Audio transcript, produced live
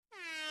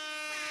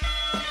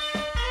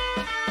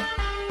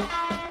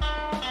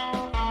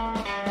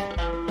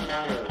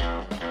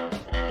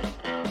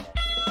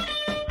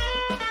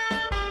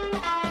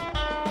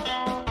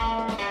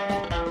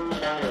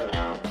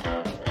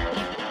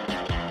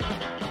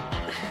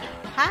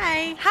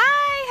Hi.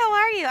 Hi, how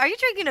are you? Are you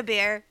drinking a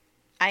beer?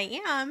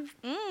 I am.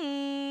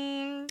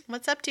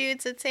 What's up,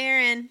 dudes? It's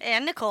Erin.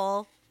 And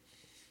Nicole.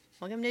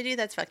 Welcome to Dude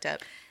That's Fucked Up.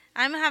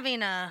 I'm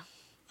having a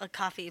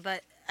coffee,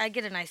 but I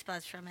get a nice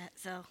buzz from it,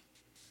 so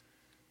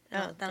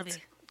that'll be.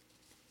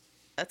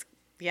 That's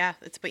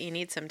what you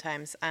need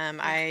sometimes.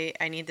 I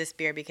need this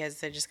beer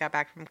because I just got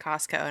back from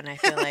Costco and I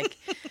feel like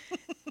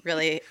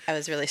I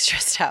was really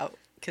stressed out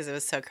because it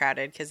was so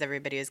crowded because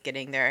everybody was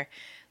getting their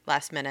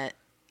last minute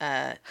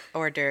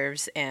hors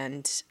d'oeuvres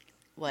and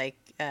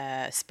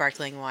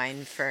sparkling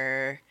wine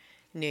for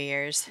New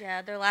Year's.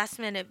 Yeah, their last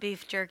minute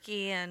beef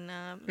jerky and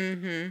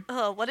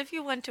oh, what if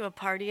you went to a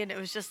party and it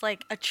was just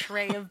like a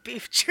tray of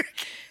beef jerky?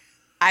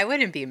 I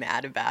wouldn't be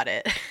mad about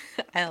it.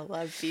 I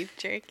love beef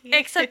jerky.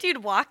 Except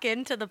you'd walk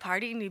into the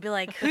party and you'd be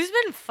like, who's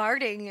been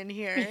farting in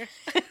here?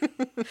 Who's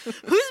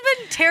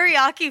been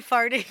teriyaki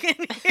farting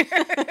in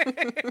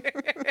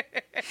here?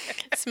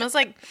 It smells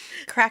like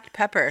cracked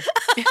pepper.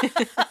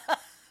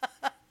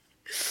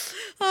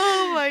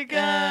 Oh my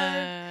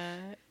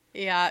God.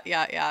 Yeah.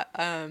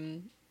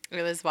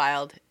 It was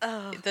wild.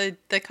 Oh. The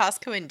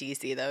Costco in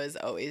DC though is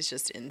always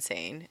just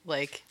insane.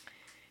 Like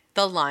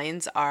the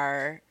lines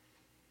are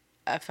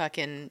a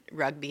fucking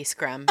rugby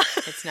scrum.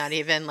 It's not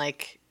even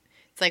like,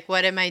 it's like,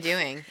 what am I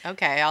doing?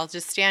 Okay, I'll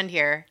just stand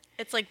here.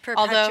 It's like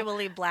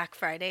perpetually Black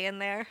Friday in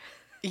there.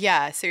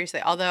 Yeah,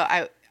 seriously. Although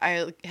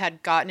I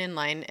had gotten in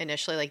line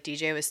initially, like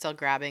DJ was still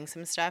grabbing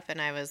some stuff,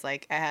 and I was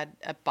like, I had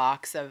a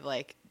box of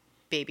like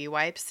baby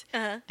wipes,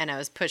 and I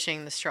was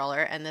pushing the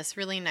stroller, and this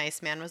really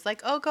nice man was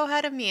like, "Oh, go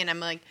ahead of me," and I'm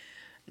like,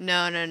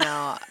 "No,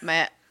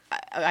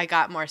 I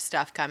got more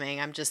stuff coming.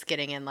 I'm just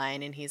getting in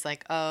line," and he's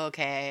like, "Oh,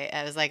 okay."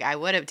 I was like, "I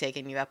would have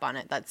taken you up on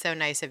it. That's so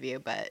nice of you,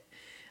 but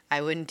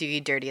I wouldn't do you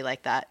dirty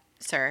like that,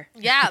 sir."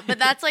 Yeah, but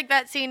that's like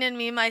that scene in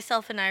Me,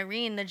 Myself, and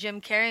Irene, the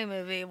Jim Carrey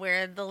movie,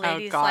 where the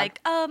lady's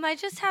like, I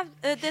just have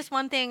this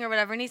one thing or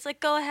whatever. And he's like,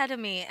 go ahead of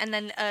me. And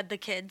then the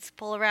kids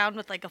pull around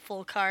with like a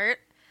full cart.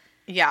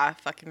 Yeah,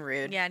 fucking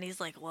rude. Yeah, and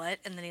he's like, what?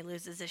 And then he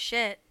loses his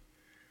shit.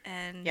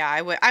 And yeah,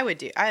 I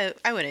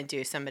wouldn't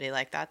do somebody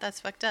like that. That's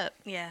fucked up.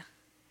 Yeah.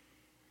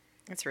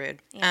 That's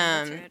rude.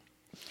 Yeah, that's rude.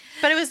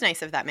 But it was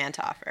nice of that man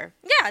to offer.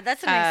 Yeah,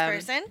 that's a nice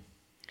person.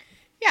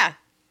 Yeah.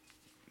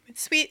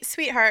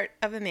 Sweetheart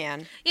of a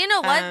man. You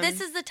know what? This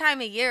is the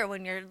time of year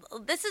when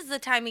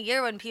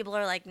people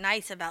are like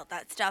nice about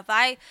that stuff.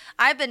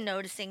 I've been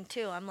noticing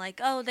too. I'm like,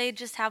 oh, they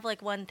just have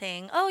like one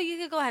thing. Oh, you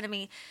could go ahead of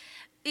me.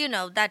 You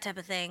know, that type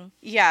of thing.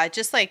 Yeah,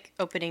 just like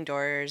opening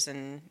doors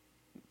and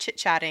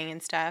chit-chatting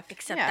and stuff.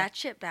 Except that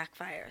shit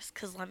backfires.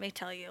 Because let me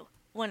tell you,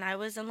 when I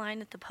was in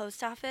line at the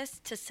post office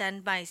to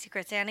send my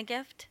Secret Santa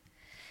gift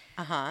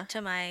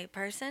to my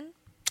person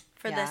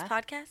for this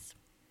podcast,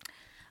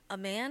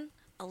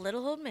 a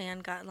little old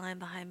man got in line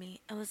behind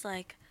me and was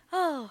like,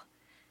 oh,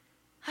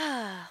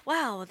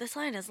 wow, this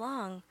line is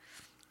long.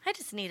 I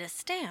just need a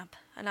stamp.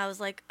 And I was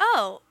like,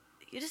 oh,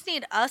 you just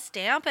need a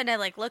stamp? And I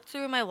like looked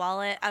through my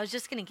wallet. I was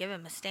just going to give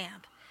him a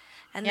stamp.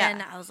 And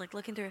then I was like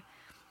looking through.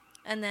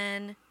 And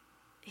then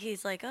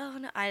he's like, oh,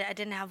 no, I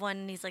didn't have one.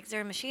 And he's like, is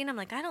there a machine? I'm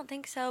like, I don't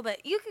think so,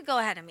 but you could go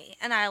ahead of me.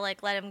 And I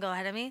like let him go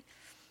ahead of me.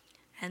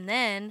 And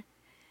then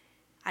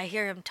I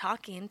hear him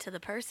talking to the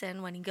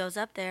person when he goes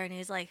up there and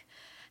he's like,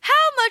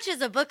 how much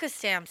is a book of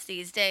stamps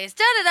these days?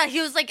 Da-da-da.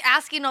 He was like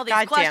asking all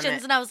these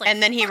questions and I was like,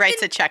 and then he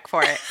writes a check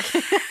for it.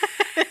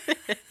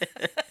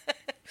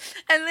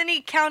 And then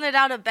he counted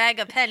out a bag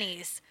of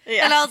pennies.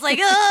 Yeah. And I was like,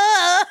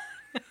 ah!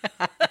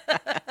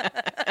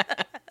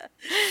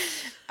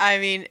 I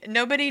mean,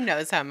 nobody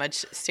knows how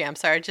much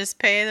stamps are. Just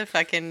pay the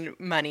fucking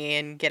money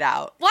and get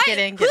out. Why? Get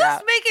in, get out.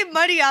 Who's making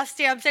money off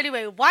stamps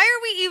anyway? Why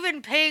are we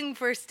even paying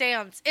for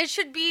stamps? It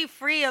should be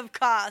free of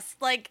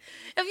cost. Like,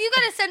 if you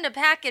gotta send a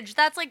package,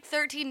 that's like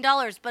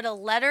 $13, but a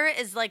letter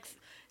is like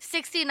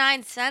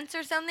 69 cents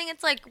or something.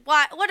 It's like,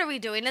 what are we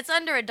doing? It's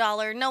under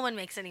 $1. No one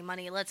makes any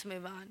money. Let's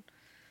move on.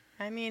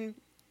 I mean,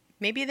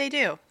 maybe they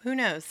do. Who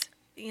knows?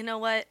 You know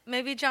what?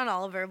 Maybe John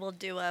Oliver will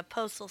do a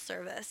postal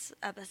service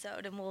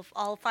episode and we'll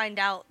all find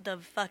out the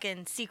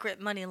fucking secret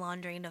money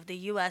laundering of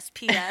the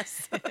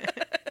USPS.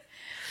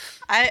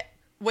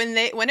 When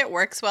it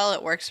works well,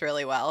 it works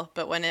really well.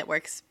 But when it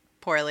works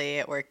poorly,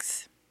 it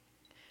works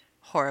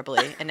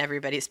horribly and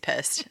everybody's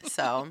pissed.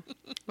 So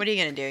what are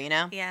you going to do, you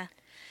know? Yeah.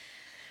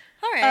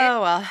 All right.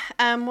 Oh,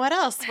 well. What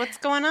else? What's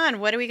going on?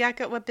 What do we got?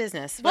 What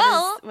business?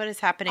 What is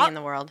happening in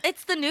the world?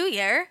 It's the new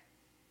year.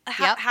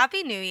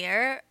 Happy New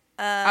Year.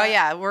 Oh,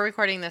 yeah. We're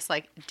recording this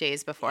like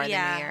days before the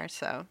new year.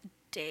 So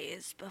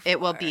days before. It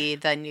will be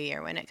the new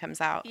year when it comes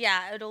out.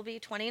 Yeah, it'll be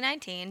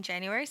 2019,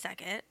 January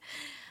 2nd.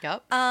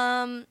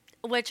 Yep.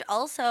 Which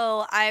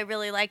also I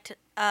really liked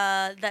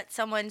that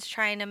someone's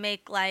trying to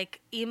make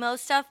like emo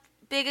stuff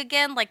big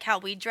again, like how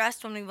we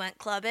dressed when we went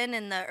clubbing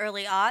in the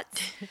early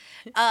aughts.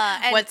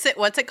 And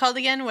what's it called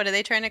again? What are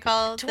they trying to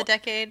call the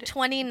decade?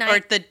 2019. Or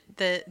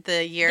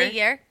the year? The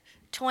year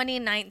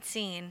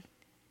 2019.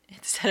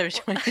 instead of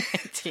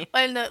 2019.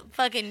 When the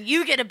fucking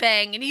you get a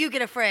bang and you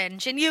get a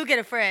fringe and you get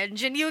a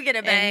fringe and you get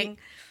a bang.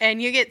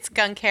 And you get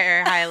skunk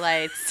hair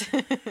highlights.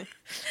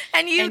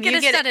 and you get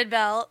a studded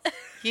belt.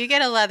 You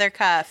get a leather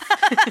cuff.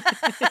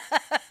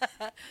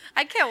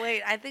 I can't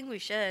wait. I think we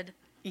should.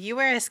 You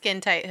wear a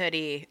skin tight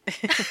hoodie.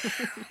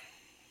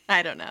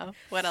 I don't know.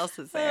 What else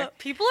is there?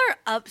 People are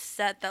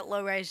upset that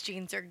low-rise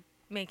jeans are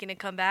making a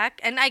comeback,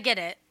 and I get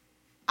it.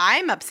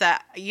 I'm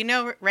upset. You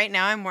know, right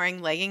now I'm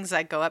wearing leggings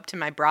that go up to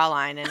my bra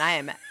line, and I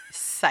am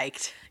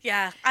psyched.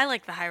 Yeah, I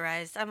like the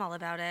high-rise. I'm all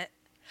about it.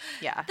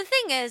 Yeah. The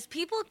thing is,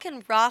 people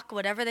can rock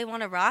whatever they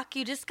want to rock.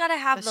 You just got to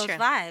have those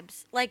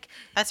vibes. Like,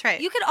 that's right.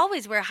 You could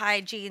always wear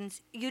high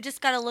jeans. You just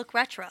got to look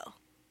retro.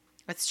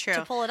 That's true.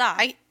 To pull it off.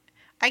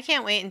 I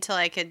can't wait until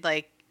I could,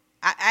 like,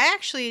 I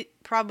actually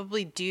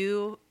probably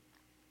do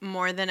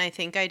more than I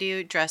think I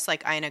do, dress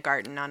like Ina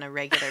Garten on a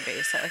regular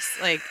basis.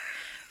 Like,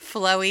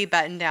 flowy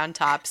button-down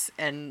tops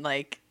and,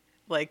 like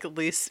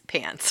loose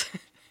pants.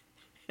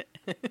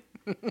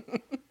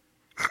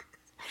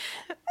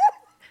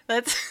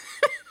 That's...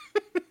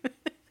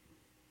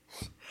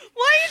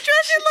 Why are you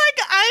dressing like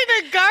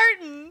Ina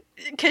Garten?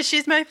 Because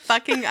she's my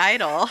fucking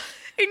idol.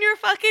 In your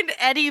fucking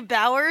Eddie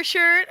Bauer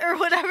shirt or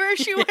whatever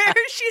she wears.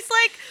 She's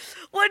like,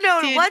 well,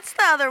 no, dude, what's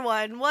the other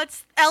one?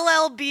 What's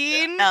LL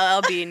Bean?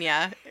 LL Bean,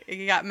 yeah.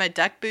 You got my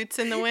duck boots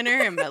in the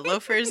winter and my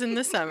loafers in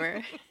the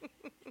summer.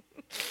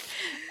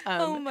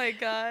 Oh my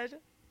God.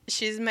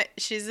 She's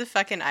a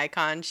fucking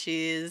icon.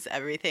 She's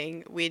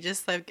everything. We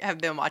just have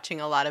been watching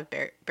a lot of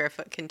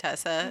Barefoot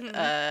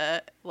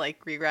Contessa,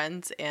 like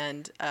reruns,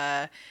 and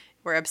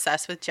we're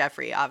obsessed with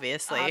Jeffree,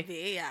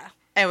 obviously. Yeah.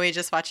 And we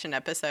just watched an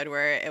episode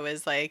where it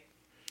was like,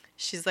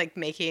 she's like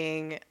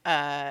making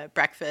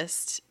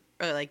breakfast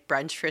or like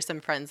brunch for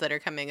some friends that are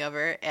coming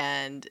over,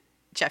 and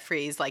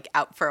Jeffree's like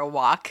out for a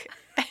walk,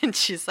 and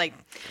she's like,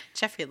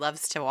 Jeffree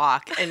loves to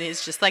walk, and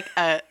it's just like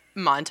a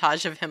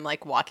montage of him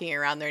like walking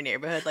around their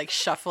neighborhood, like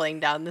shuffling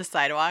down the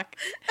sidewalk,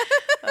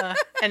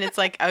 and it's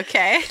like,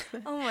 okay,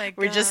 oh my God,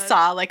 we just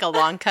saw like a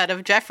long cut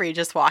of Jeffree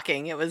just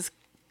walking. It was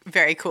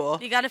very cool.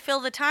 You got to fill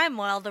the time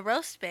while the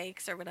roast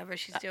bakes or whatever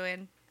she's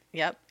doing.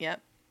 Yep.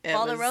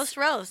 While the roast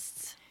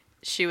roasts.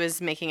 She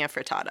was making a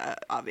frittata,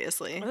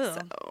 obviously. Ooh.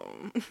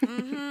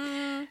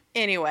 So,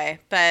 anyway,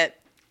 but,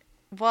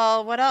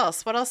 well, what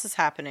else? What else is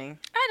happening?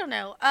 I don't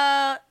know.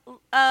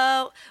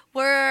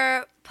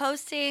 We're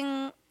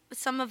posting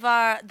some of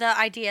the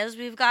ideas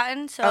we've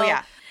gotten.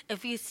 So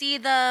if you see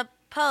the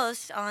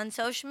post on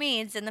social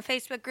medias, in the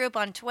Facebook group,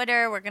 on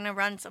Twitter, we're going to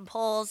run some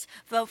polls,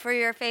 vote for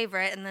your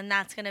favorite, and then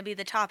that's going to be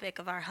the topic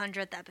of our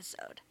 100th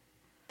episode.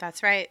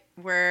 That's right.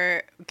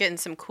 We're getting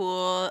some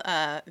cool,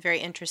 very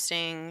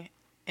interesting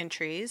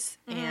entries,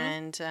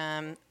 and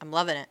I'm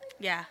loving it.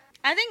 Yeah.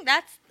 I think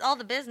that's all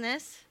the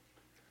business.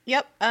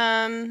 Yep.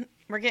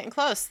 We're getting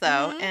close,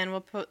 though, and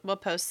we'll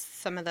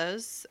post some of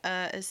those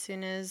as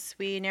soon as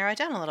we narrow it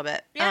down a little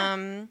bit.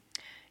 Yeah.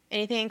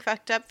 Anything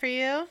fucked up for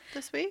you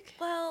this week?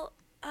 Well,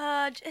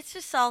 it's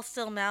just all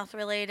still mouth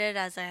related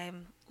as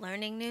I'm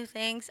learning new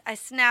things. I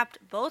snapped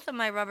both of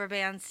my rubber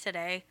bands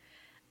today.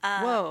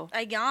 Whoa.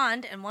 I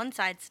yawned and one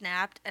side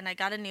snapped and I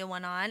got a new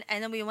one on.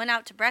 And then we went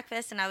out to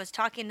breakfast and I was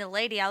talking to the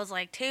lady. I was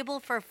like,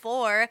 table for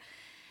 4. Or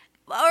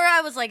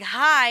I was like,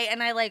 hi.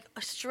 And I like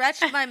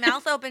stretched my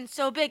mouth open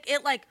so big,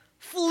 it like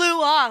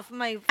flew off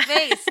my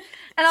face.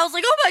 And I was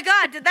like, oh my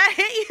God, did that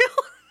hit you?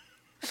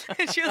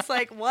 And she was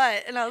like,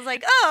 what? And I was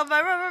like, oh,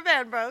 my rubber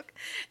band broke.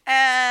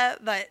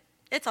 But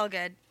it's all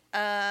good.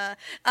 But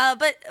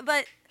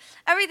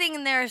everything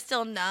in there is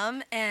still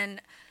numb.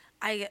 And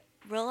I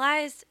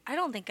realized, I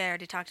don't think I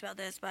already talked about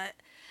this, but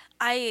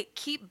I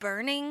keep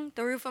burning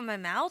the roof of my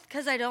mouth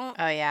because I don't.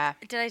 Oh, yeah.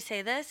 Did I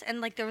say this?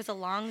 And like there was a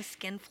long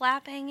skin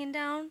flap hanging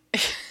down.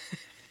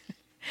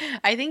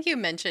 I think you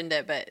mentioned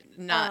it, but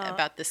not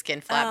about the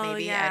skin flap,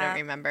 maybe. Yeah. I don't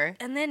remember.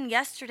 And then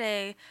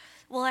yesterday,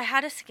 well, I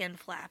had a skin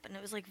flap and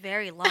it was like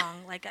very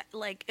long.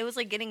 like it was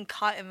like getting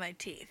caught in my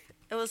teeth.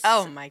 It was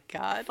oh my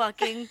God.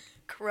 Fucking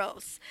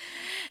gross.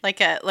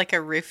 Like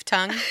a roof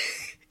tongue?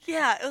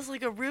 Yeah, it was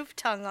like a roof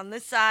tongue on the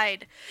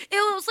side.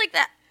 It was like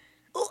that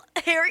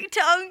hairy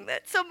tongue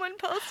that someone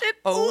posted.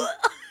 Oh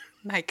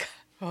my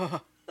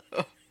God.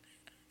 Oh.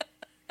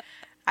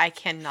 I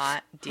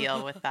cannot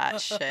deal with that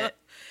shit.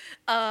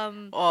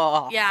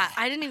 Yeah,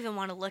 I didn't even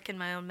want to look in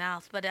my own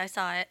mouth, but I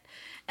saw it.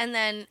 And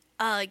then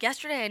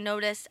yesterday I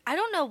noticed, I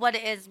don't know what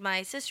it is.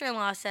 My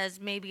sister-in-law says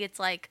maybe it's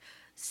like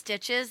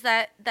stitches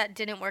that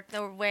didn't work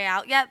their way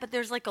out yet, but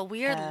there's like a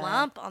weird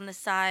lump on the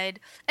side.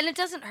 And it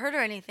doesn't hurt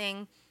or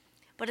anything.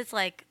 But it's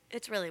like,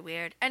 it's really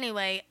weird.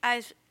 Anyway,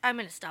 I'm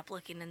going to stop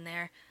looking in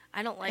there.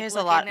 I don't like There's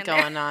looking a lot in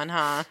going there. on,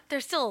 huh?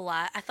 There's still a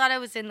lot. I thought I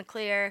was in the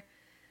clear.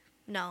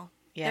 No.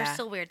 Yeah. There's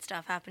still weird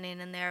stuff happening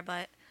in there,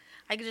 but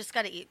I just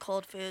got to eat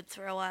cold foods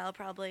for a while,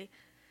 probably.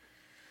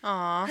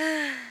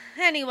 Aw.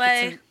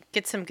 Anyway.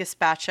 Get some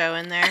gazpacho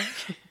in there.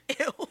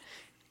 Ew.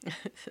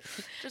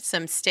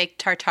 Some steak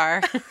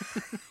tartare.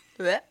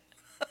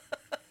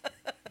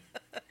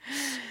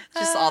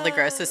 Just all the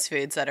grossest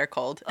foods that are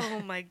cold. Oh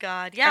my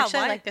God. Yeah. Actually,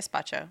 I like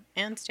gazpacho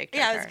and steak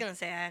tartare. Yeah, I was going to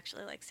say I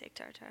actually like steak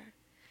tartare.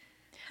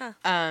 Huh.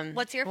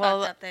 What's your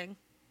fucked up thing?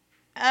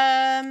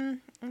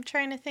 I'm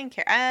trying to think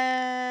here.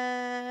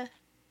 I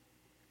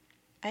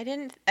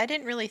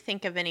didn't really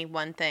think of any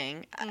one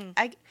thing.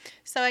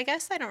 So I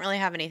guess I don't really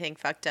have anything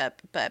fucked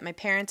up, but my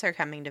parents are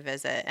coming to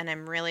visit and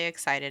I'm really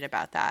excited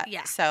about that.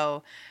 Yeah.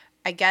 So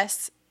I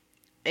guess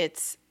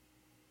it's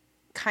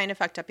kind of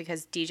fucked up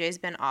because DJ's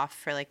been off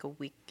for like a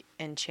week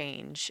and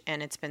change,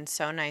 and it's been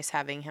so nice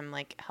having him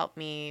like help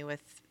me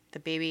with the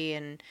baby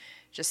and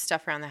just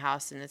stuff around the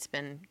house, and it's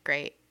been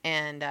great.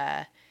 And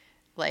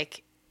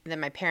like then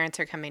my parents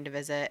are coming to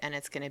visit, and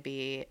it's going to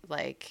be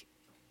like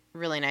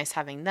really nice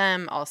having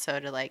them also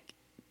to like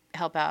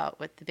help out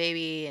with the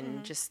baby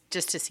and just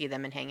to see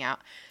them and hang out.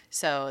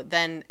 So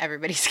then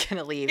everybody's going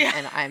to leave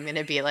and I'm going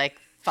to be like,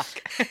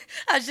 fuck.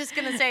 I was just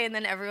going to say, and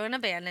then everyone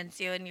abandons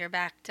you and you're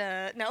back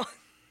to, no.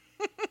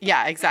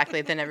 Yeah,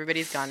 exactly. Then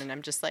everybody's gone and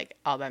I'm just like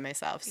all by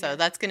myself. So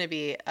that's going to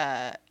be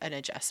an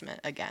adjustment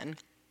again.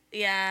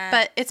 Yeah.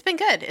 But it's been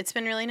good. It's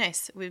been really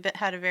nice. We've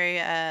had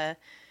a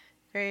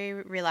very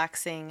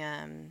relaxing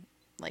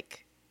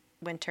like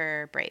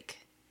winter break.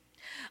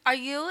 Are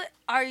you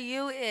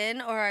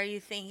in, or are you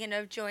thinking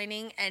of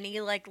joining any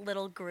like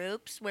little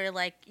groups where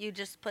like you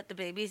just put the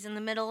babies in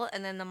the middle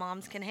and then the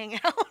moms can hang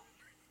out?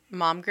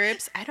 Mom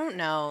groups? I don't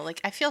know.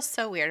 Like I feel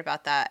so weird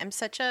about that. I'm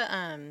such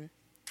a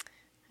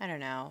I don't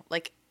know.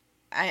 Like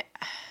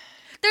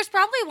there's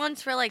probably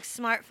ones for like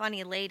smart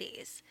funny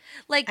ladies.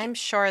 Like I'm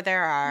sure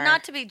there are.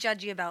 Not to be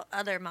judgy about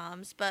other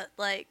moms, but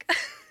like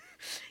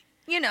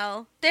you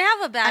know, they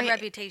have a bad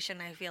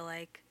reputation, I feel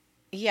like.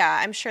 Yeah,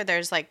 I'm sure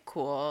there's like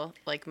cool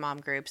like mom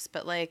groups,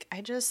 but like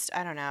I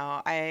don't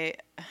know.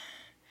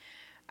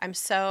 I'm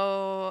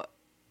so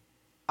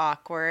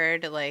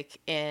awkward like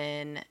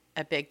in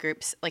a big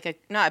groups,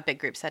 like not a big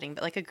group setting,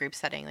 but like a group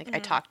setting. Like I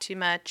talk too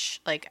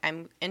much. Like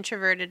I'm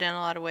introverted in a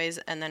lot of ways,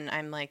 and then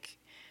I'm like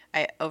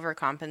I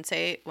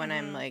overcompensate when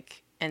I'm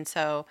like, and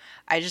so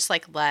I just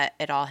like let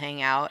it all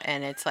hang out,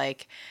 and it's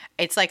like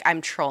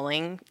I'm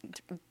trolling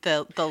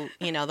the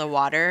the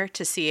water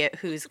to see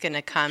who's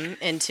gonna come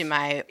into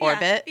my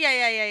orbit.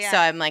 Yeah. So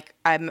I'm like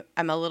I'm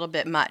a little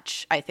bit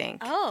much, I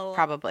think. Oh.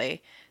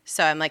 Probably.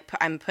 So I'm like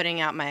I'm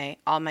putting out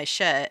all my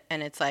shit,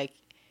 and it's like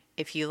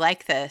if you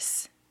like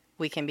this,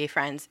 we can be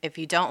friends. If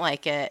you don't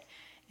like it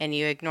and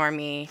you ignore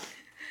me,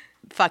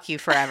 fuck you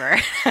forever.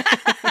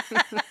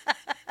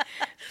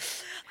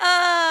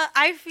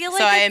 I feel like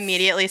so I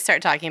immediately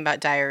start talking about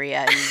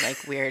diarrhea and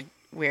like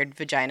weird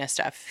vagina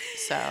stuff.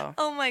 So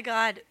oh my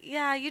God,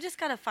 yeah, you just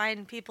gotta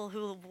find people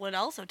who would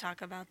also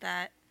talk about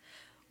that.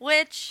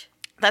 Which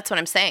that's what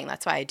I'm saying.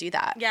 That's why I do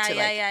that.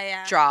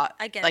 Yeah. Draw.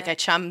 I get like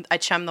it. I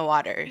chum the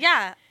water.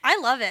 Yeah, I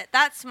love it.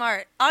 That's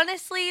smart.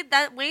 Honestly,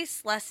 that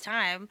wastes less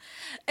time.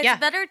 It's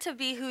better to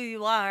be who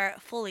you are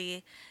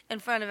fully in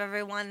front of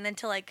everyone than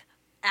to like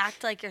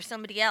act like you're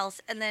somebody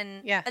else, and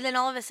then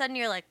all of a sudden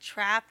you're like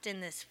trapped in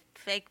this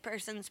fake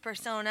person's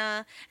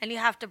persona, and you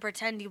have to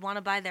pretend you want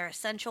to buy their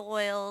essential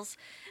oils,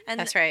 and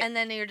that's right. And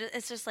then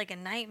it's just like a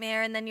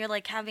nightmare, and then you're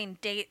like having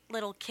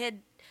little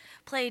kid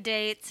play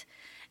dates,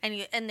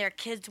 and their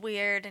kid's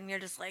weird, and you're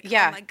just like,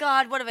 oh my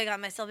God, what have I got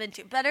myself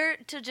into? Better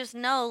to just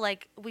know,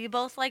 like, we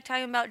both like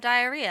talking about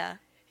diarrhea.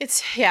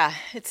 It's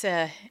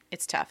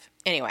tough.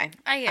 Anyway,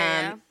 I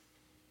hear you.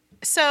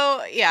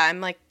 So yeah,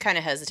 I'm like kind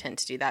of hesitant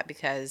to do that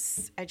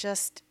because I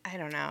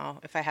don't know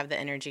if I have the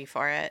energy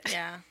for it.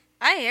 Yeah.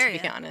 I hear you.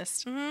 To be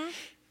honest. Mm-hmm.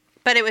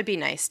 But it would be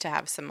nice to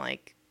have some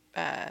like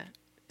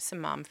some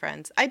mom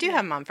friends. I do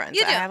have mom friends.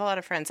 I have a lot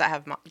of friends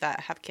that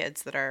have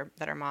kids that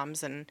are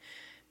moms,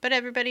 but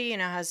everybody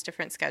has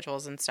different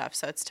schedules and stuff,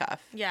 so it's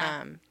tough.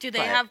 Yeah. Do they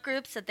have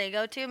groups that they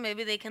go to?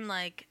 Maybe they can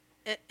like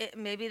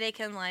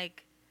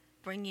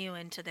bring you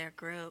into their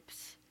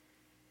groups.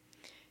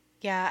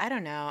 Yeah, I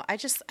don't know.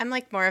 I'm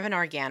like more of an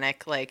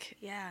organic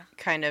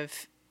kind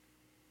of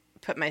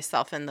put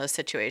myself in those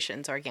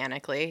situations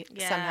organically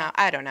somehow.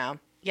 I don't know.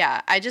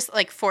 Yeah, I just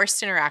like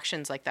forced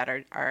interactions like that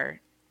are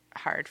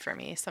hard for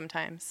me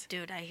sometimes.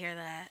 Dude, I hear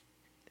that.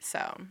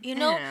 So, you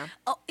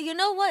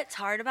know what's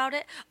hard about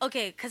it?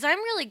 Okay, because I'm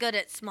really good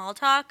at small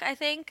talk, I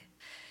think,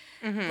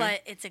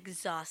 but it's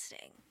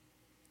exhausting.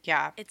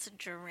 Yeah. It's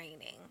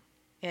draining.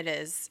 It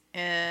is.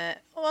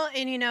 Well,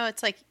 and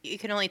it's like you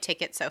can only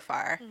take it so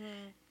far.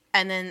 Mm-hmm.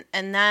 And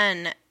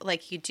then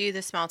like you do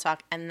the small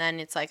talk, and then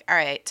it's like, all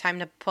right, time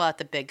to pull out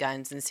the big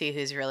guns and see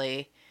who's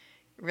really,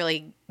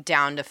 really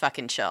down to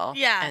fucking chill.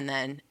 Yeah.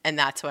 And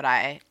that's what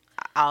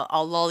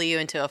I'll lull you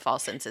into a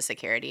false sense of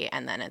security,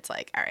 and then it's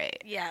like, all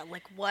right. Yeah,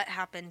 like what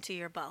happened to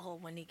your butthole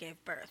when you gave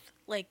birth?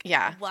 Like,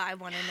 what I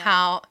want to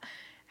know.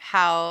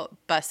 How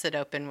busted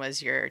open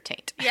was your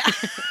taint? Yeah.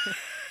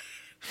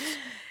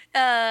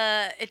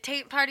 It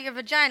tain't part of your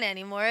vagina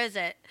anymore, is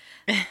it?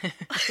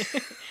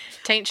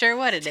 Tain't sure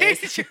what it is.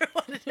 Tain't sure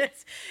what it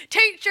is.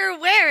 Tain't sure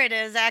where it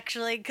is,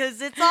 actually,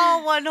 because it's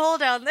all one hole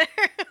down there.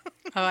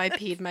 Oh, I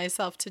peed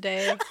myself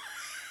today.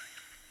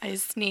 I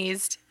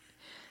sneezed.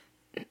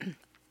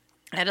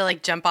 I had to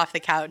like jump off the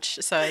couch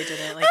so I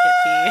didn't like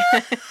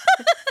get pee.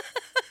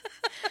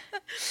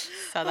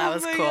 So that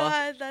was cool. Oh my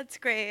God, that's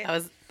great.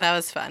 That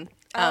was fun.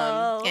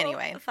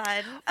 Anyway.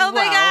 Fun. Oh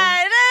my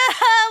God.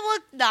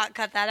 We'll not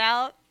cut that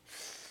out.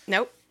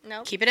 Nope.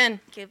 Keep it in.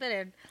 Keep it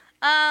in.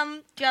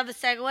 Do you have a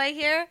segue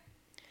here?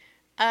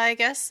 I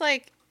guess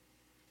like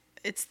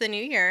it's the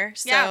new year.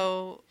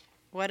 So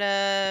what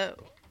are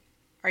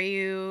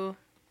you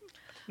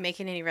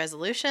making any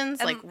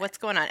resolutions? Like what's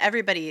going on?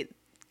 Everybody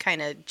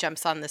kind of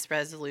jumps on this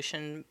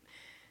resolution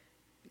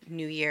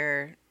new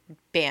year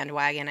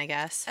bandwagon, I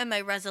guess. Am I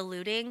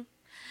resoluting?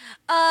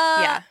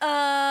 Yeah.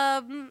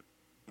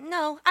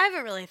 No, I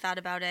haven't really thought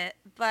about it,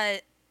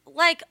 but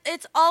like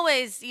it's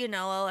always,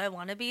 I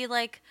want to be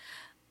like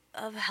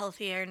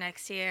healthier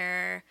next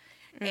year.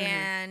 Mm-hmm.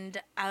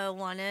 And I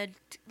wanted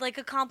like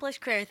accomplish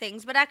career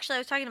things. But actually I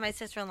was talking to my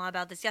sister-in-law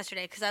about this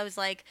yesterday because I was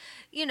like,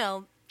 I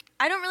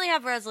don't really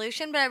have a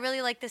resolution, but I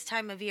really like this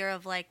time of year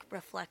of like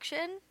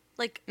reflection.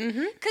 Like,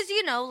 because,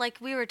 like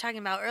we were talking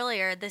about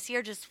earlier, this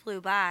year just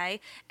flew by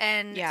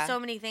and so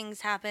many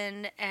things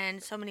happened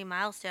and so many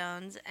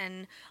milestones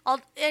and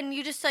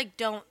you just like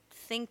don't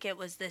think it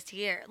was this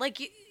year.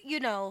 Like,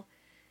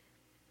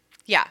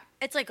 yeah.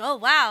 It's like, oh,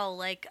 wow.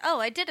 Like,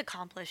 oh, I did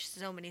accomplish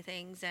so many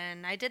things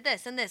and I did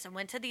this and this and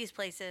went to these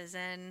places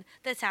and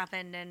this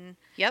happened. And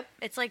yep.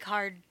 It's like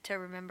hard to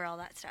remember all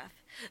that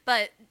stuff.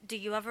 But do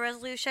you have a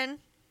resolution?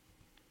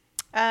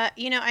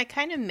 I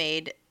kind of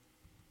made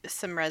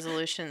some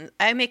resolutions.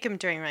 I make them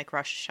during like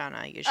Rosh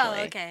Hashanah usually.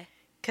 Oh, okay.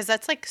 Because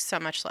that's like so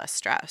much less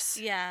stress.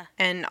 Yeah.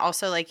 And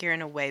also like you're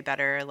in a way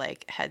better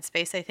like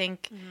headspace, I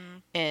think,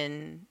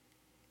 in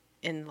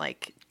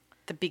like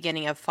the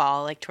beginning of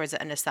fall, like towards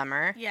the end of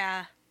summer.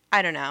 Yeah.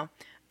 I don't know.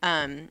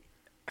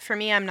 For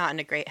me, I'm not in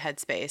a great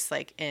headspace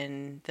like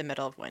in the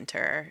middle of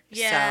winter.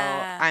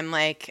 Yeah. So I'm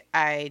like,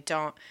 I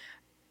don't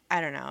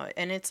know.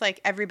 And it's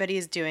like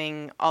everybody's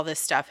doing all this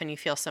stuff and you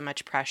feel so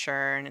much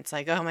pressure. And it's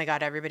like, oh my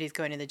God, everybody's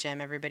going to the gym.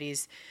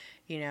 Everybody's,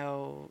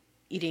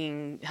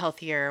 eating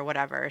healthier or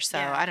whatever. So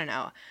I don't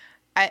know.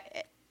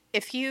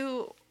 If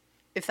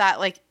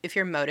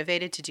you're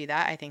motivated to do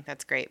that, I think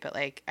that's great. But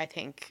like, I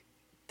think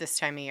this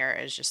time of year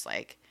is just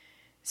like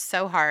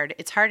so hard.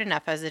 It's hard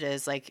enough as it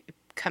is, like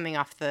coming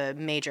off the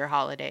major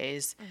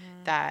holidays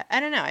that I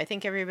don't know. I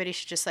think everybody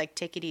should just like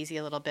take it easy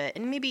a little bit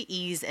and maybe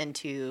ease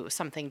into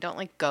something. Don't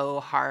like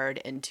go hard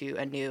into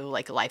a new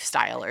like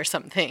lifestyle or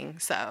something.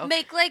 So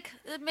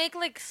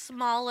make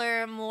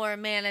smaller, more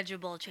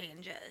manageable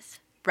changes.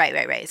 Right.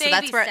 Baby so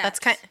that's where steps.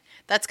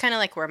 that's kind of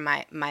like where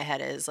my head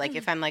is. Like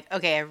if I'm like,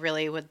 okay, I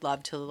really would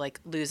love to like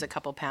lose a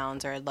couple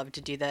pounds, or I'd love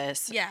to do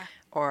this,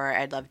 or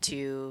I'd love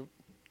to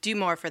do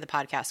more for the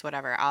podcast,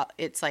 whatever.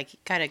 It's like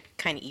kind of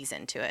ease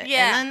into it.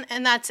 Yeah.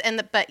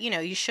 But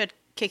you should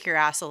kick your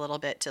ass a little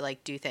bit to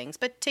like do things,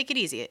 but take it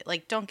easy.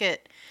 Like don't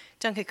get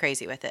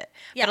crazy with it.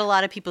 Yeah. But a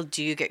lot of people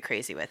do get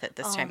crazy with it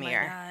this time of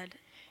year. Oh my God.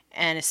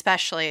 And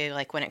especially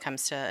like when it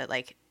comes to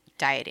like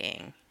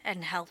dieting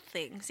and health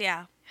things.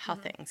 Yeah.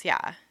 Things.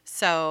 Yeah.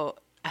 So,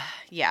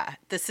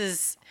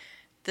 this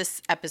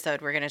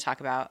episode we're going to talk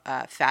about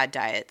fad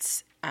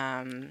diets,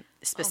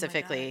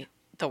 specifically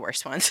the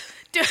worst ones.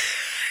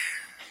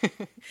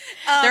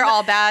 They're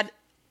all bad.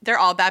 They're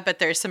all bad, but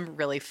there's some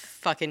really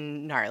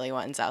fucking gnarly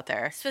ones out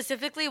there.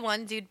 Specifically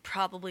ones you'd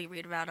probably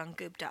read about on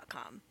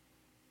Goop.com.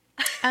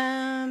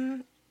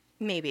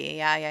 Maybe.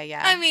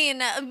 Yeah. I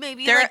mean,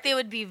 maybe like they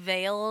would be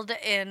veiled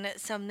in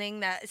something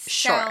that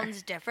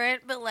sounds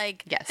different, but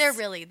like they're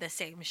really the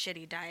same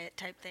shitty diet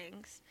type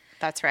things.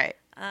 That's right.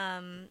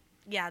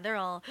 Yeah, they're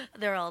all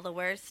the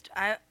worst.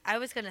 I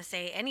was gonna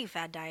say any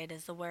fad diet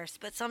is the worst,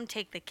 but some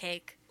take the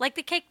cake, like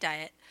the cake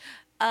diet.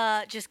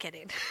 Just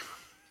kidding.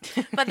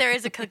 But there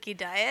is a cookie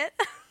diet.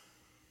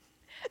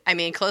 I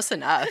mean, close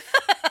enough.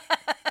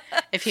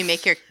 If you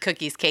make your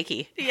cookies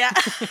cakey. Yeah.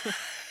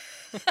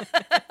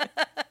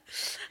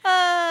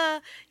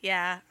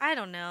 Yeah, I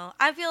don't know.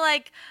 I feel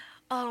like,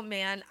 oh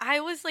man, I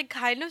was like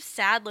kind of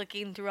sad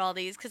looking through all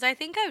these because I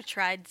think I've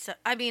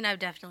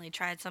definitely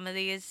tried some of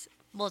these.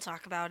 We'll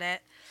talk about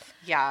it.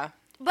 Yeah.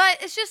 But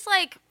it's just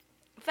like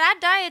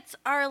fad diets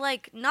are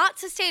like not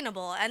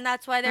sustainable, and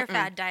that's why they're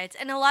fad diets.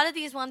 And a lot of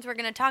these ones we're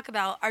going to talk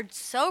about are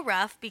so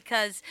rough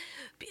because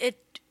it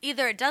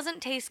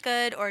doesn't taste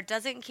good or it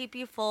doesn't keep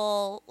you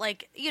full.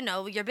 Like,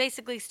 you're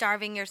basically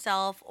starving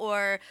yourself,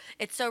 or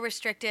it's so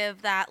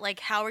restrictive that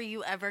like, how are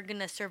you ever going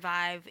to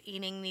survive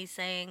eating these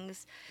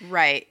things?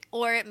 Right.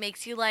 Or it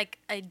makes you like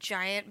a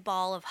giant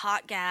ball of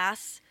hot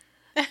gas.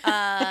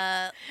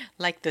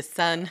 Like the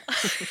sun.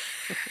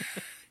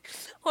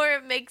 Or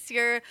it makes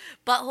your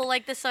butthole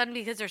like the sun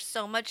because there's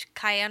so much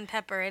cayenne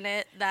pepper in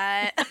it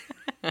that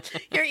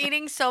you're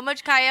eating so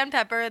much cayenne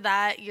pepper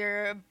that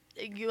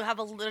you have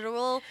a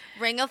literal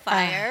ring of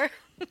fire.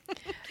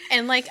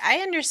 And like I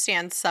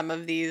understand some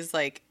of these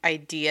like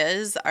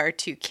ideas are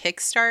to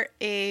kickstart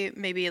a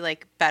maybe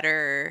like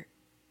better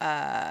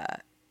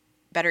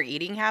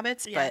eating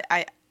habits, but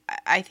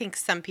I think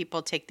some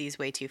people take these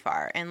way too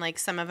far, and like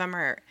some of them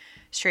are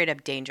straight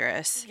up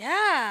dangerous.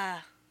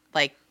 Yeah.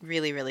 like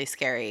really, really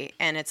scary.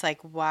 And it's like,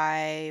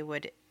 why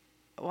would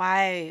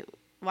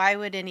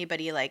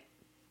anybody like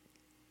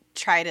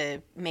try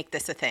to make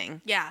this a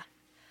thing? Yeah.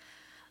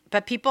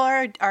 But people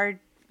are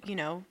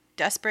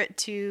desperate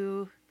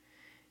to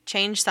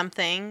change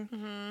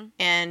something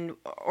and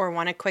or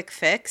want a quick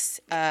fix.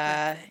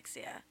 Yeah.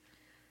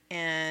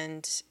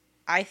 And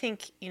I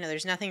think,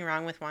 there's nothing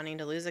wrong with wanting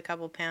to lose a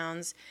couple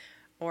pounds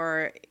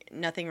or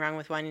nothing wrong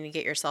with wanting to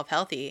get yourself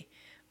healthy.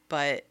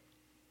 But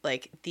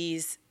like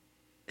these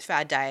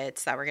fad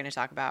diets that we're going to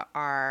talk about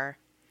are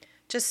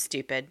just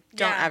stupid.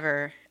 Don't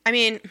ever. I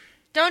mean,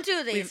 don't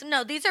do these.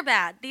 No, these are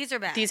bad. These are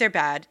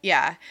bad.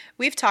 Yeah.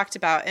 We've talked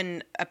about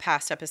in a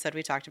past episode,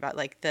 we talked about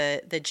like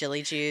the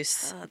Jilly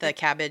juice, the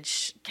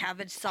cabbage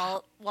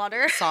salt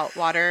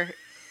water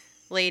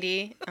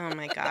lady. Oh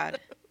my God.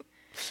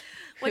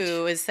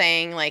 Who was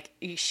saying like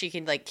she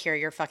could like cure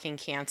your fucking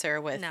cancer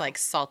with like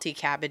salty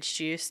cabbage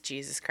juice.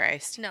 Jesus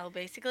Christ. No,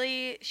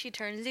 basically she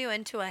turns you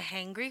into a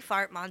hangry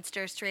fart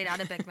monster straight out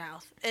of Big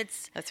Mouth.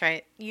 That's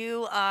right.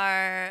 You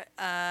are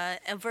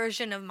a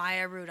version of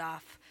Maya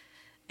Rudolph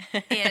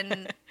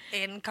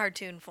in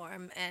cartoon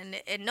form, and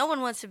no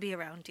one wants to be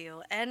around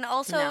you. And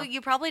also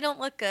you probably don't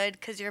look good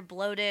because you're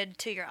bloated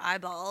to your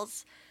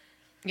eyeballs.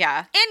 Yeah.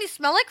 And you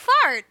smell like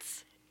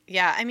farts.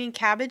 Yeah, I mean,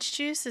 cabbage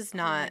juice is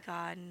not... Oh,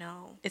 my God,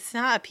 no. It's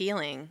not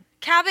appealing.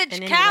 Cabbage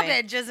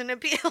isn't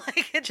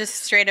appealing. Just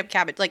straight up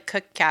cabbage. Like,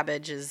 cooked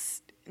cabbage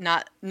is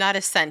not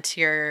a scent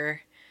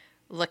you're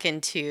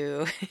looking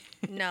to...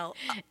 No.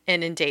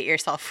 inundate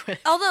yourself with.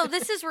 Although,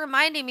 this is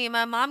reminding me,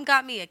 my mom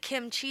got me a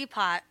kimchi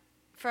pot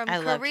from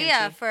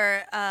Korea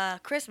for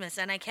Christmas,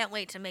 and I can't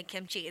wait to make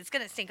kimchi. It's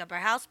going to stink up our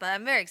house, but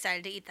I'm very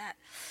excited to eat that.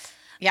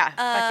 Yeah, fuck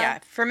yeah.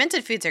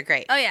 Fermented foods are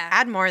great. Oh, yeah.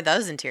 Add more of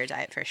those into your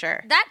diet for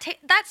sure.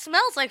 That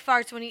smells like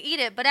farts when you eat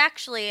it, but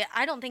actually,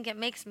 I don't think it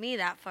makes me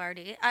that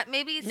farty.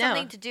 Maybe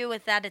something to do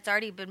with that. It's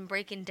already been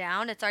breaking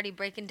down. It's already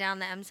breaking down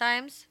the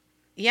enzymes.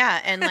 Yeah,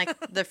 and like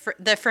the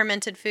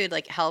fermented food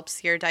like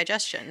helps your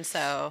digestion,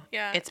 so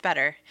it's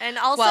better. And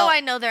also, I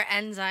know they're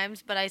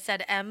enzymes, but I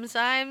said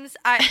enzymes.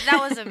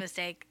 That was a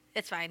mistake.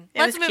 It's fine.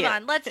 Let's move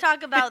on. Let's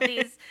talk about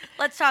these.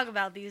 Let's talk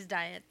about these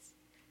diets.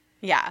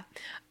 Yeah.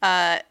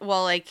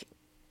 Well, like.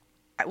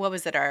 What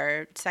was it,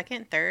 our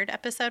third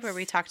episode where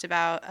we talked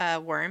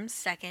about worms?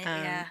 Second,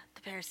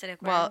 the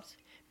parasitic worms. Well,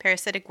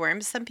 parasitic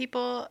worms, some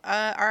people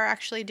are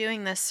actually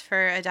doing this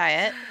for a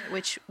diet,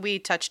 which we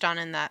touched on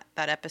in that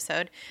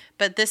episode.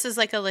 But this is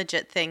like a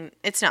legit thing.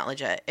 It's not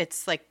legit.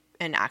 It's like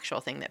an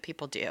actual thing that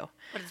people do.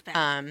 What is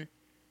that?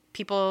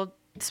 People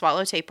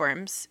swallow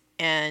tapeworms,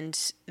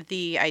 and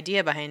the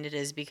idea behind it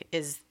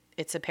is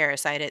it's a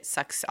parasite. It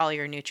sucks all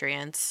your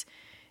nutrients.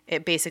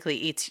 It basically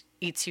eats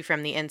you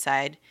from the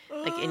inside,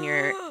 like in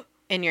your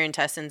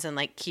intestines, and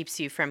like keeps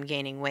you from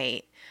gaining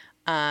weight.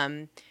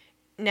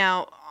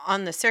 Now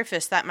on the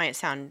surface that might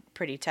sound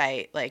pretty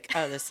tight, like,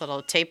 oh, this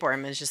little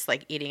tapeworm is just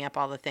like eating up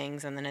all the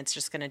things and then it's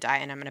just going to die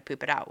and I'm going to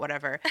poop it out,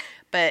 whatever.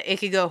 But it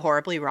could go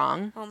horribly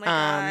wrong. Oh my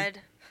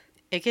God.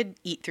 It could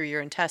eat through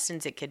your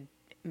intestines. It could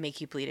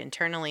make you bleed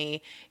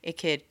internally. It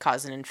could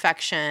cause an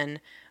infection.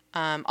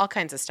 All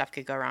kinds of stuff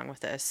could go wrong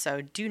with this.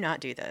 So do not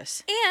do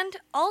this. And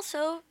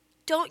also,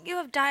 don't you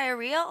have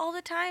diarrhea all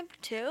the time,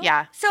 too?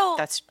 Yeah. So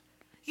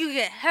you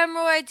get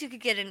hemorrhoids, you could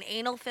get an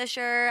anal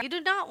fissure. You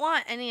do not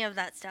want any of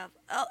that stuff.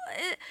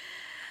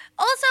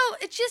 Also,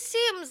 it just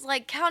seems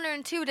like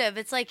counterintuitive.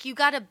 It's like you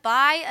got to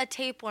buy a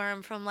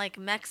tapeworm from like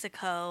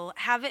Mexico,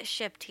 have it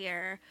shipped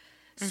here,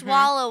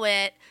 swallow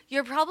it.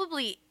 You're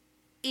probably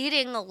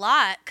eating a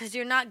lot because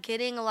you're not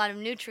getting a lot of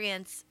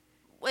nutrients,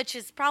 which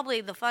is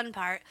probably the fun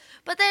part.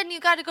 But then you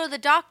got to go to the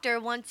doctor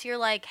once you're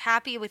like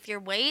happy with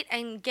your weight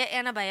and get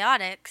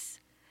antibiotics.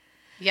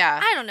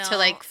 Yeah. I don't know. To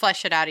like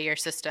flush it out of your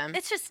system.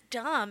 It's just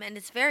dumb and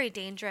it's very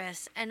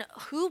dangerous. And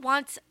who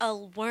wants a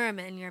worm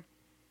in your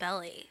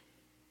belly?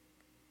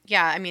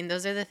 Yeah, I mean,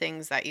 those are the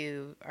things that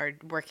you are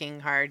working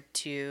hard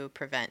to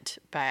prevent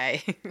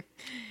by,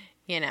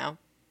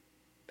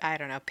 I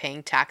don't know,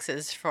 paying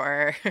taxes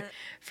for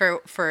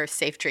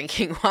safe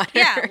drinking water.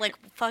 Yeah, like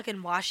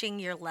fucking washing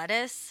your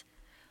lettuce.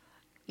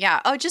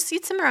 Yeah. Oh, just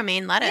eat some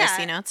romaine lettuce.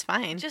 Yeah. It's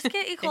fine. Just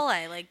get E.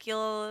 coli. Like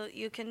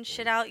you can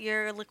shit out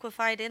your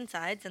liquefied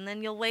insides, and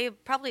then you'll weigh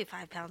probably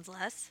 5 pounds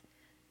less.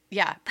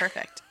 Yeah.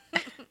 Perfect.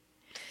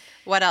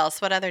 What else?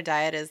 What other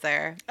diet is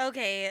there?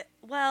 Okay.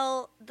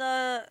 Well,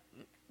 the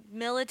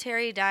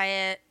military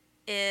diet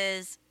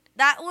is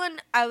that one.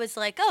 I was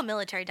like, oh,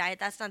 military diet.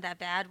 That's not that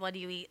bad. What do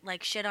you eat?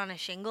 Like shit on a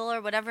shingle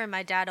or whatever.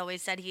 My dad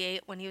always said he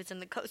ate when he was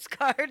in the Coast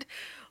Guard,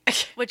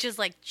 which is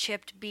like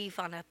chipped beef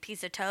on a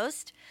piece of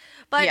toast.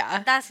 But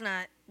that's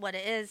not what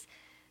it is.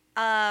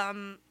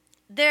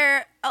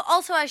 There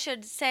also, I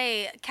should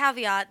say,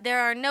 caveat, there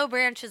are no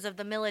branches of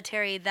the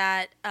military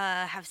that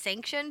have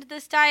sanctioned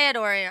this diet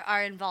or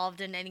are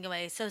involved in any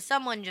way. So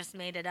someone just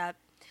made it up.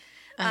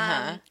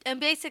 And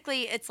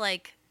basically, it's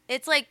like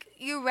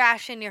you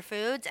ration your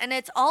foods, and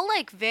it's all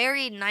like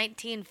very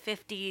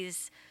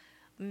 1950s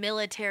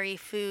military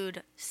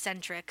food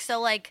centric.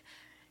 So like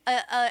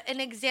an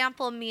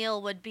example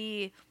meal would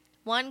be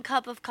 1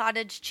 cup of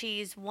cottage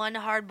cheese, 1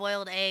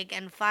 hard-boiled egg,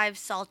 and 5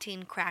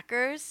 saltine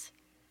crackers.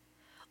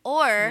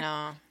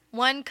 Or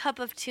 1 cup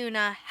of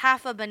tuna,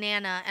 half a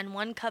banana, and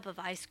 1 cup of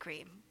ice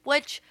cream.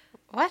 Which...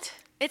 What?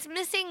 It's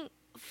missing,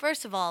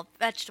 first of all,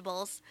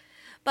 vegetables.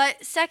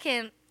 But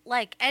second,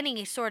 like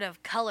any sort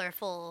of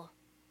colorful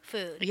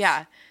food.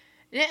 Yeah.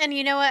 And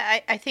you know what?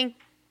 I think...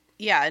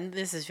 Yeah, and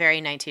this is very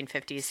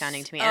 1950s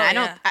sounding to me. And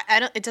I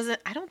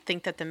don't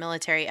think that the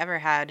military ever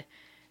had,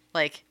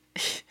 like...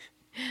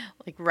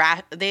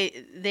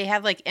 they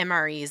have like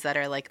MREs that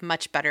are like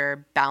much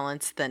better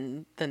balanced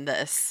than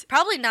this.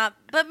 Probably not,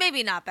 but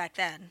maybe not back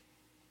then.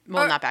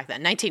 Well, not back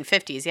then.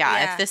 1950s,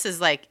 yeah. If this is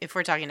like, if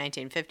we're talking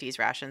 1950s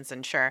rations,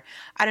 then sure.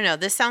 I don't know.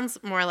 This sounds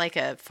more like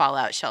a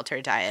Fallout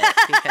shelter diet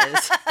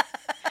because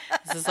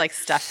this is like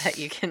stuff that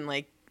you can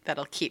like,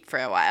 that'll keep for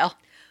a while.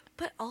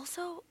 But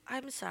also,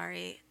 I'm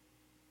sorry.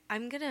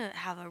 I'm going to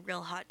have a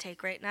real hot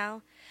take right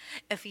now.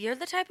 If you're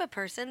the type of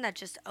person that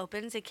just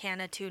opens a can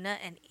of tuna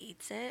and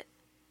eats it,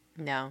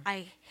 no,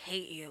 I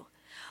hate you.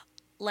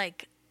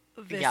 Like,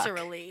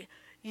 viscerally. Yuck.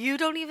 You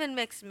don't even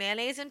mix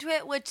mayonnaise into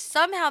it, which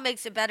somehow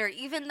makes it better,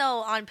 even though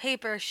on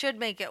paper should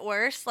make it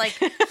worse. Like,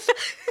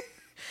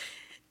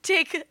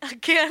 take a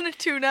can of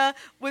tuna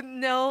with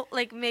no,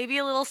 like, maybe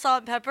a little salt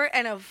and pepper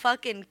and a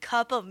fucking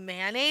cup of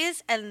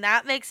mayonnaise, and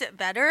that makes it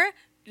better?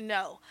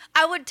 No.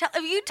 I would tell,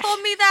 if you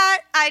told me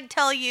that, I'd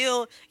tell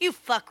you, you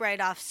fuck right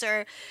off,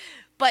 sir.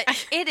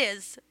 But it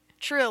is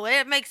true.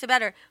 It makes it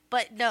better.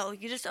 But no,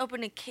 you just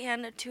open a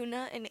can of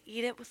tuna and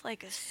eat it with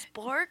like a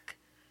spork.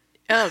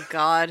 Oh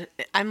God,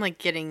 I'm like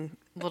getting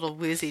a little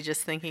woozy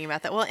just thinking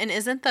about that. Well, and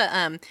isn't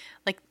the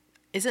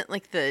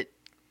isn't the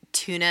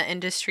tuna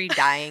industry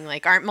dying?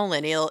 Like,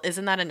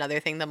 isn't that another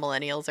thing the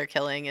millennials are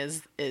killing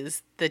is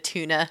the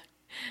tuna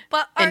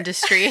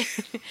industry?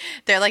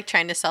 They're like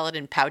trying to sell it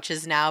in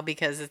pouches now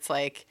because it's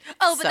like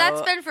but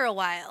that's been for a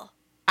while.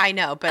 I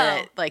know,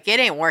 but it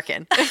ain't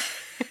working.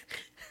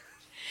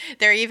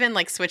 They're even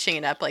like switching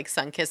it up. Like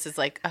Sunkist is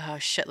like, oh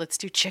shit, let's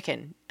do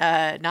chicken.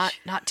 Not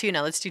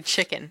tuna. Let's do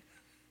chicken.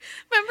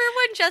 Remember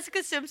when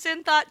Jessica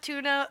Simpson thought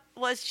tuna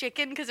was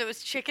chicken because it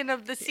was chicken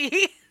of the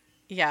sea?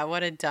 Yeah,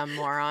 what a dumb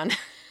moron.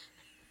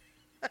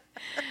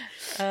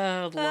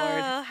 Oh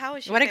Lord, how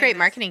is she what famous? A great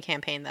marketing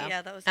campaign though.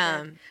 Yeah, that was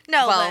good.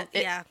 No,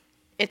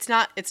 it's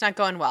not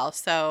going well.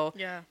 So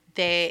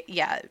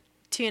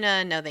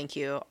tuna, no thank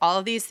you. All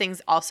of these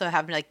things also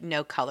have like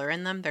no color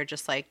in them. They're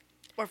just like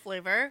or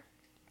flavor.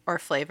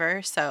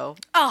 So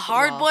a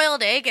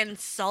hard-boiled egg and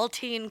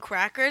saltine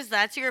crackers.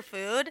 That's your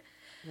food.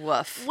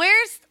 Woof.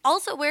 Where's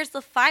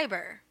the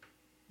fiber?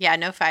 Yeah,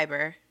 no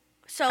fiber.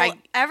 So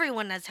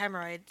everyone has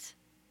hemorrhoids.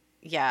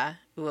 Yeah.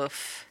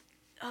 Woof.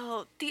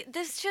 Oh,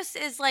 this just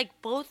is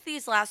like both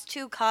these last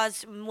two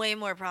caused way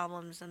more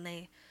problems than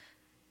they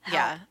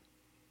help.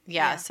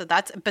 Yeah. So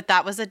that's a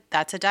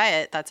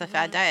diet. That's a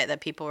fad diet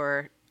that people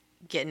were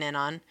getting in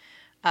on.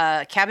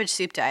 Cabbage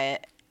soup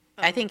diet.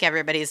 Oh. I think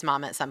everybody's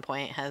mom at some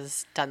point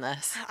has done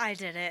this. I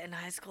did it in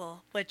high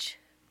school, which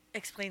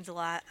explains a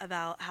lot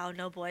about how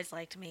no boys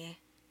liked me.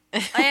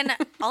 And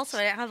also,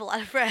 I didn't have a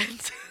lot of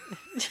friends.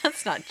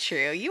 That's not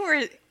true. You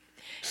were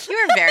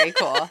very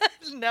cool.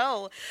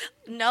 No,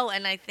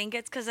 and I think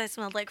it's because I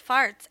smelled like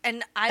farts.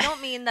 And I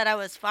don't mean that I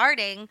was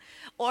farting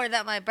or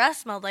that my breath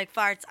smelled like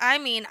farts. I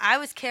mean, I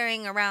was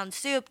carrying around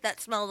soup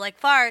that smelled like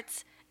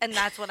farts, and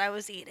that's what I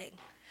was eating.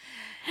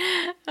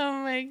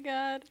 Oh my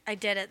God. I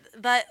did it.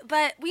 But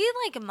we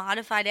like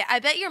modified it. I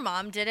bet your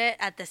mom did it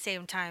at the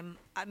same time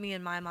me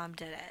and my mom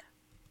did it.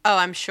 Oh,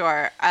 I'm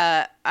sure.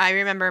 I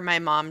remember my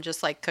mom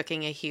just like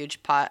cooking a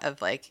huge pot of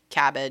like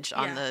cabbage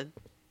on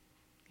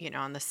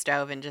the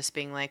stove and just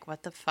being like,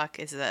 what the fuck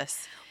is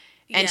this?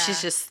 And she's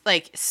just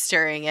like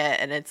stirring it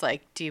and it's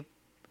like, are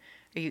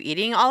you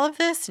eating all of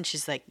this? And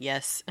she's like,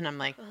 yes. And I'm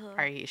like,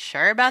 are you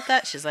sure about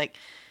that? She's like,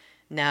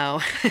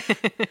 no.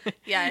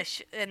 Yeah.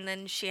 And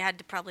then she had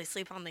to probably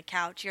sleep on the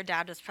couch. Your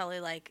dad was probably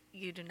like,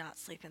 you do not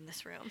sleep in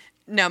this room.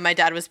 No, my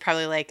dad was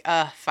probably like,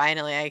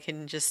 finally I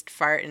can just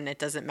fart and it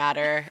doesn't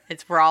matter.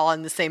 We're all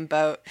on the same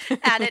boat.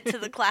 Add it to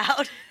the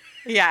cloud.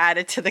 Yeah, add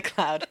it to the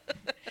cloud.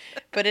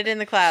 Put it in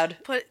the cloud.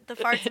 Put the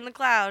farts in the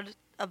cloud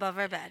above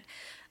our bed.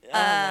 Oh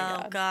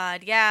my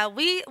God. Yeah,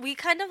 we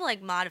kind of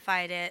like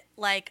modified it.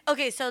 Like,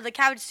 okay, so the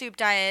cabbage soup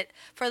diet,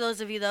 for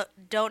those of you that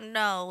don't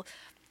know,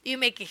 you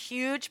make a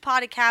huge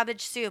pot of cabbage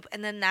soup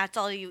and then that's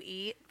all you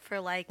eat for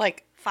like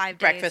 5 days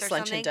breakfast, or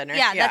something. lunch, and dinner.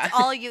 Yeah, that's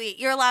all you eat.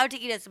 You're allowed to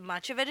eat as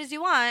much of it as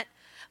you want,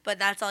 but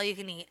that's all you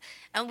can eat.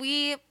 And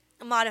we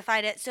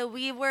modified it. So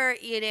we were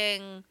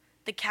eating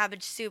the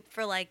cabbage soup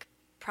for like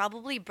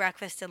probably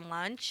breakfast and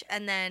lunch.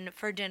 And then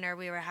for dinner,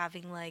 we were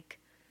having like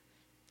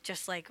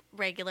just like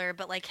regular,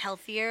 but like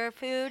healthier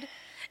food.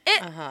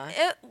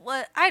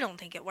 I don't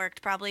think it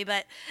worked probably,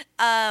 but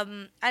I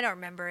don't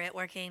remember it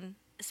working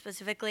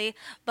specifically,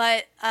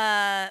 but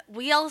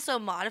we also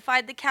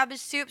modified the cabbage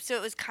soup so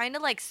it was kind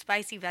of like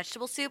spicy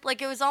vegetable soup.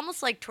 Like it was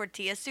almost like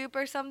tortilla soup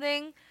or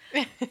something.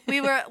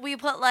 we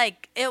put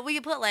like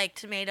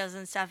tomatoes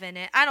and stuff in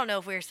it. I don't know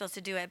if we were supposed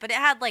to do it, but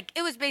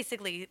it was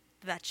basically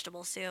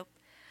vegetable soup.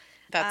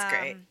 That's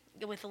great.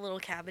 with a little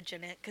cabbage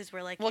in it because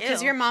we're like, well,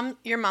 because your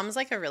mom's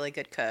like a really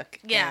good cook.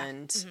 Yeah.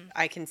 And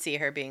I can see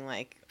her being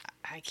like,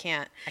 I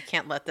can't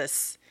let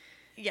this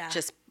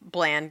just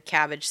bland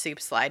cabbage soup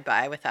slide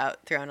by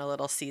without throwing a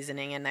little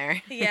seasoning in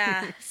there.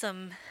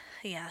 some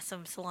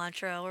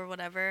cilantro or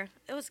whatever.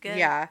 It was good.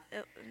 Yeah.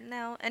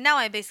 Now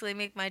I basically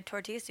make my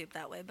tortilla soup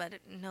that way, but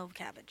no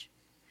cabbage.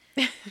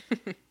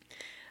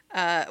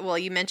 Well,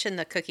 you mentioned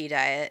the cookie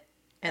diet,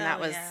 and that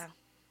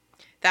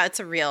was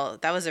a real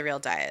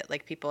diet.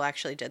 Like, people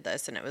actually did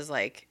this, and it was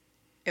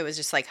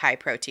just like high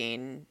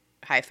protein,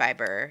 high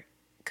fiber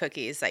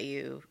cookies that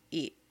you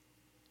eat.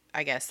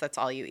 I guess that's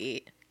all you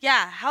eat.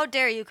 Yeah, how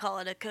dare you call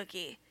it a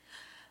cookie?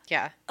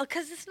 Yeah. Oh,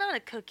 'cause it's not a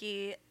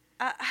cookie.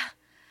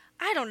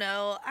 I don't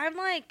know. I'm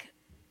like,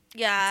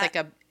 yeah.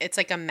 It's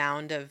like a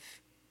mound of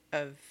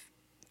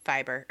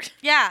fiber.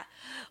 Yeah.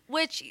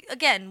 Which,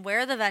 again, where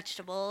are the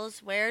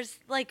vegetables? Where's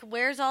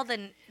all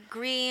the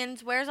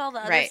greens? Where's all the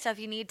other stuff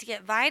you need to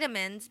get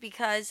vitamins?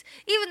 Because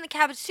even the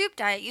cabbage soup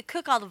diet, you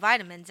cook all the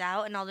vitamins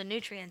out and all the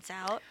nutrients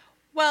out.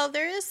 Well,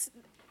 there is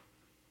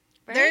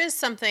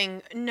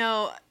something.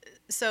 No,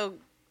 so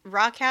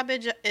raw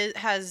cabbage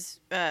has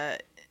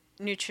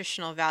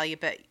nutritional value,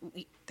 but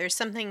there's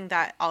something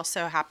that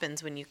also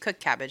happens when you cook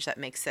cabbage that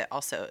makes it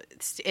also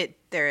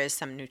there is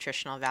some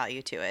nutritional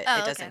value to it.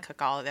 It doesn't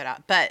cook all of it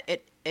out, but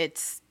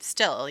it's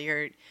still,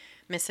 you're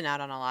missing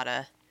out on a lot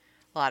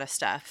of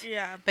stuff.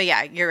 Yeah. But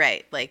yeah, you're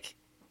right. Like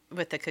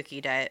with the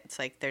cookie diet, it's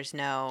like there's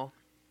no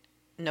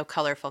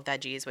colorful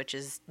veggies, which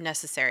is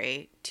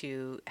necessary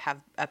to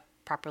have a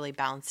properly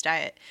balanced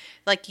diet.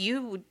 Like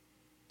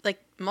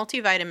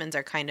multivitamins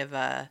are kind of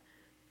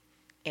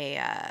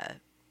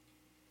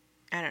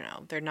I don't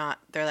know.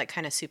 They're like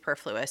kind of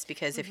superfluous,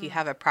 because if you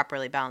have a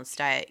properly balanced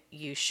diet,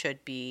 you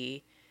should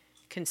be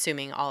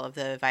consuming all of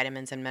the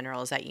vitamins and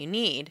minerals that you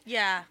need.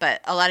 Yeah.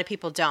 But a lot of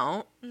people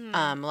don't.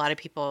 A lot of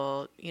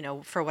people,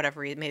 for whatever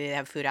reason, maybe they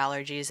have food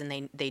allergies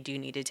and they do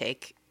need to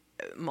take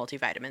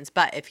multivitamins.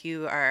 But if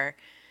you are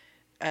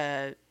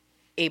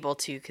able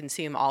to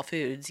consume all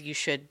foods, you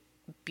should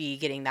be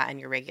getting that in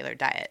your regular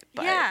diet.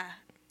 But,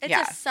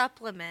 it's a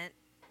supplement.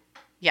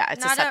 Yeah,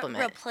 it's a supplement.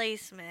 Not a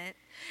replacement.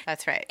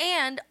 That's right.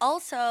 And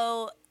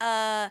also,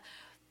 the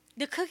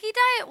cookie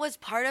diet was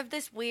part of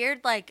this weird,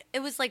 it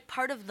was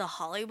part of the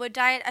Hollywood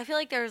diet. I feel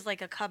like there was a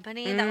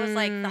company that was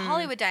the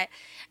Hollywood diet.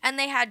 And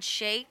they had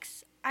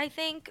shakes, I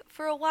think,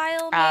 for a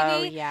while, maybe.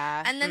 Oh,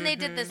 yeah. And then they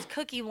did this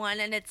cookie one,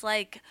 and it's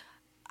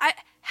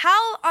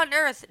how on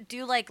earth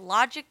do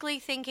logically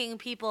thinking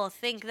people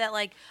think that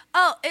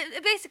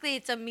basically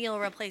it's a meal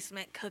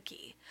replacement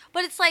cookie.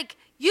 But it's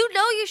you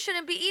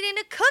shouldn't be eating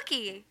a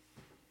cookie.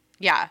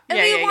 Yeah.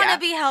 If you want to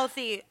be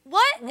healthy.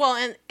 What? Well,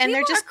 and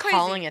they're just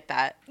calling it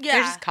that. Yeah.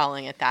 They're just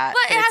calling it that.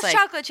 But it has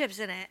chocolate chips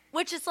in it,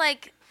 which is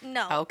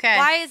no. Okay.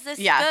 Why is this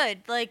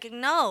good?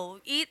 No,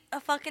 eat a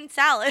fucking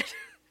salad.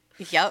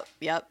 Yep.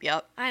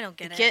 I don't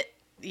get it.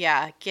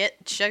 Get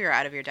sugar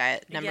out of your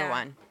diet, number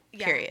one,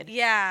 period.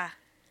 Yeah.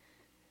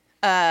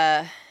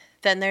 Then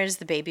there's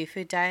the baby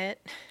food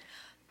diet.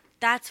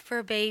 That's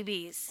for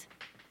babies.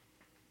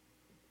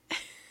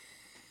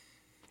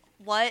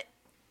 What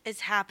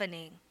is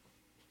happening?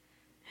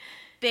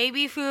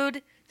 Baby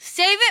food,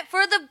 save it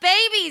for the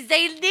babies.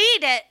 They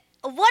need it.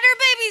 What are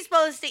babies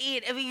supposed to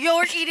eat if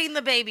you're eating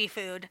the baby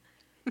food?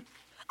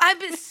 I've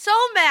been so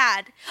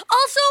mad.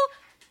 Also,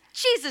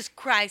 Jesus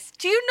Christ,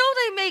 do you know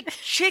they make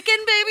chicken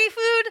baby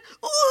food?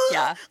 Ooh,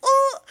 yeah.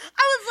 Oh,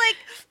 I was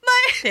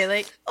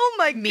they oh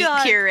my meat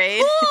God.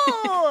 Pureed.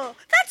 Oh,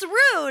 that's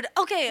rude.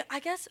 Okay,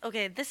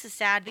 this is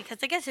sad, because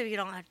I guess if you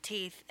don't have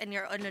teeth and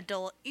you're an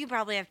adult, you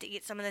probably have to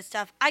eat some of this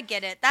stuff. I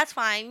get it. That's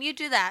fine. You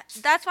do that.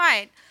 That's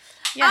fine.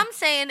 Yeah. I'm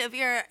saying if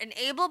you're an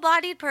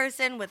able-bodied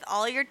person with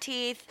all your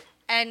teeth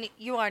and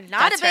you are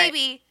not a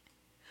baby,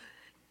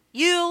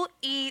 you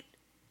eat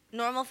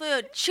normal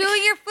food. Chew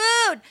your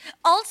food.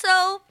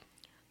 Also,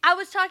 I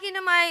was talking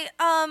to my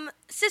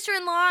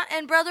sister-in-law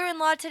and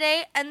brother-in-law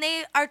today, and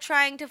they are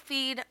trying to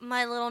feed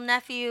my little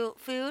nephew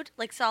food,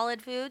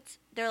 solid foods.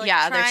 They're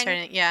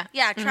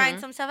trying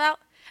some stuff out.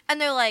 And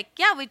they're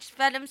we just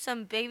fed him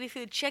some baby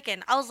food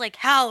chicken. I was like,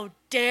 how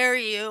dare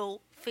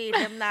you feed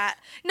him that?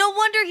 No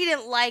wonder he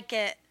didn't like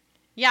it.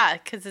 Yeah,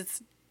 because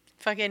it's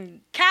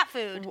fucking cat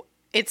food.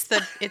 It's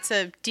a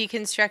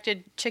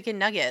deconstructed chicken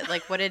nugget,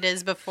 like what it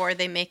is before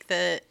they make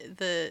the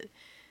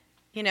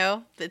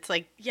it's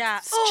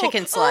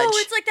chicken sludge.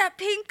 Oh, it's like that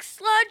pink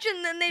sludge,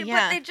 and then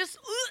they just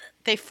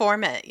they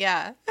form it.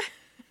 Yeah.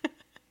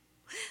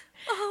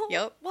 Oh,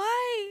 yep.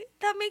 Why?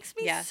 That makes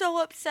me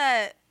so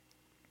upset.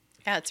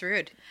 Yeah, it's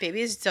rude.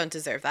 Babies don't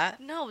deserve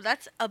that. No,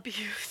 that's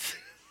abuse.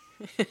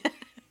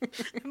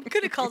 I'm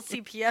going to call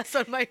CPS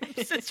on my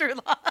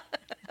sister-in-law.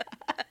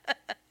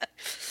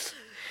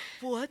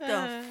 What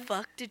the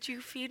fuck did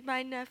you feed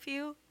my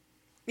nephew?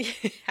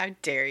 How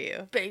dare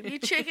you? Baby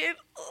chicken?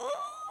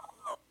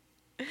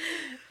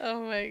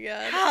 Oh my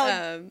God.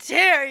 How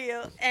dare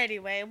you?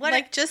 Anyway,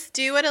 just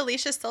do what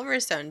Alicia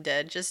Silverstone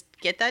did. Just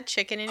get that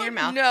chicken in your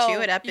mouth,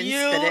 chew it up, and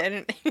spit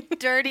it in.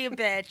 Dirty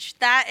bitch.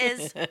 That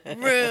is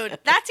rude.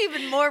 That's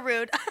even more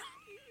rude.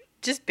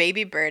 Just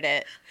baby bird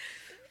it.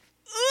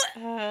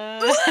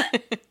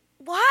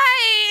 Why?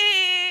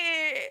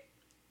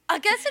 I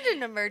guess in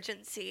an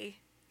emergency.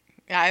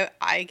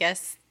 I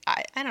guess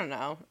I don't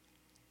know.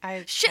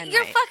 Shit,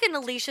 your fucking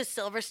Alicia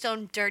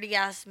Silverstone dirty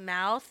ass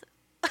mouth.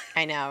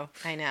 I know.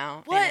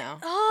 What? I know.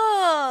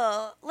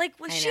 Oh, like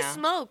when she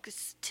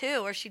smokes too,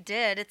 or she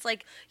did. It's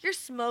like your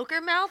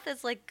smoker mouth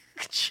is like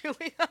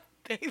chewing up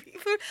baby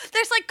food.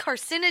 There's like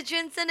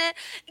carcinogens in it.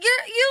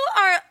 You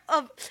are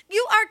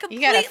completely.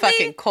 You got a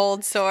fucking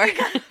cold sore. You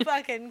got a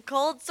fucking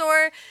cold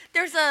sore.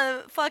 There's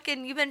a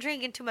fucking. You've been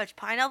drinking too much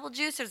pineapple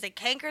juice. There's a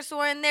canker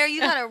sore in there. You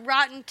got a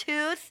rotten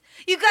tooth.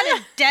 You got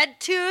a dead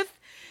tooth.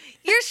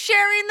 You're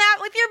sharing that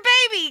with your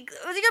baby.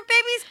 Your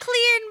baby's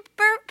clean,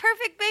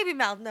 perfect baby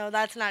mouth. No,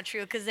 that's not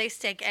true because they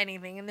stick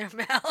anything in their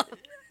mouth.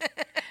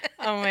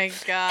 Oh my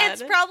God.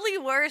 It's probably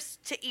worse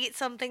to eat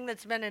something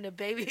that's been in a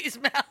baby's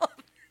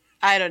mouth.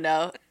 I don't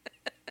know.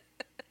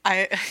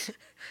 I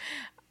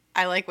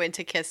like went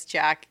to kiss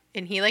Jack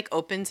and he like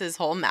opens his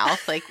whole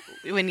mouth like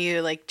when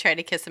you like try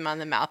to kiss him on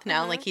the mouth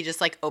now, like he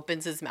just like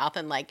opens his mouth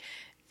and like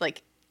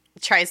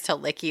tries to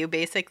lick you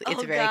basically.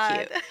 It's very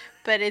cute.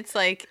 But it's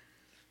like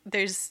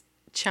there's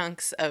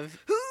chunks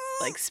of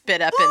like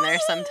spit up in there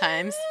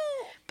sometimes.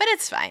 But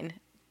it's fine.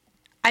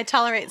 I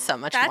tolerate so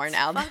much more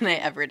now than I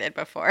ever did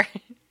before.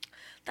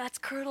 That's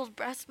curdled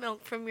breast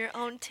milk from your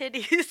own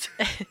titties.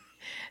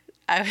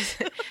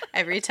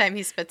 Every time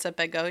he spits up,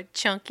 I go,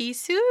 chunky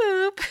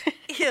soup.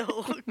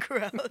 Ew,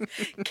 gross.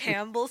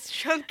 Campbell's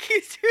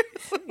chunky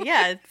soup.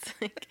 Yeah,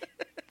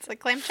 it's like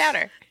clam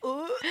chowder.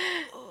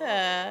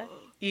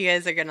 You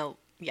guys are gonna,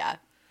 yeah.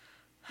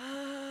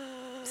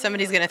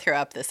 Somebody's gonna throw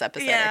up this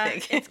episode. Yeah, I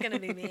think it's gonna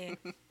be me.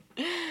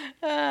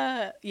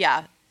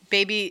 Yeah,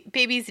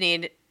 babies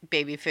need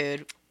baby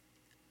food.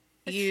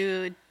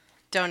 You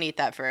don't eat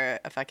that for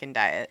a fucking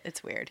diet.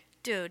 It's weird.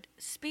 Dude,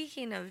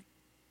 speaking of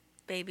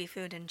baby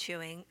food and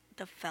chewing,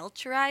 the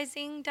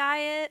Felcherizing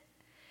diet.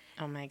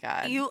 Oh my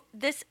God.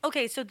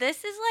 So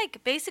this is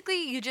like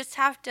basically you just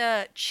have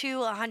to chew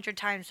 100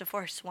 times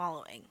before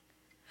swallowing,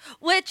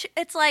 which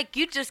it's like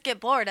you just get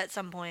bored at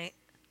some point.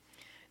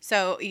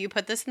 So you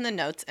put this in the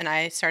notes and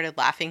I started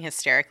laughing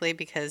hysterically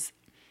because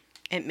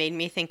it made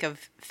me think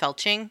of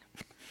felching.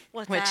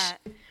 What's that?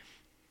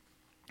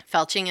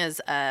 Felching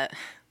is all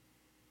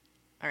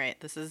right,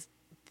 this is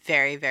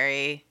very,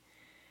 very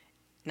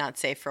not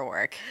safe for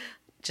work.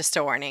 Just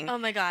a warning. Oh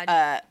my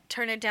God.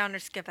 Turn it down or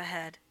skip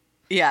ahead.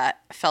 Yeah.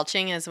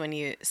 Felching is when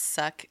you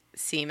suck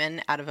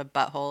semen out of a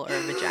butthole or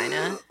a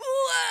vagina.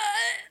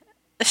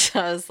 What? So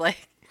I was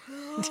like,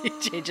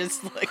 DJ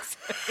just looks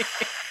at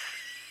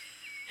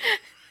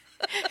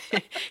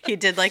me. He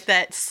did like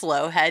that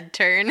slow head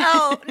turn.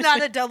 Oh,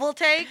 not a double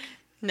take?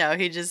 No,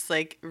 he just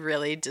like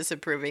really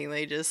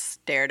disapprovingly just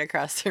stared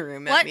across the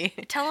room at me.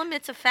 Tell him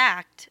it's a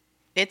fact.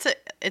 It's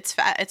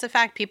a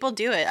fact. People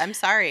do it. I'm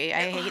sorry.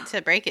 I hate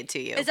to break it to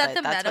you. Is that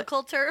the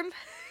medical term?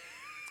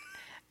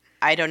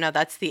 I don't know.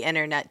 That's the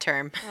internet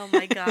term. Oh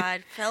my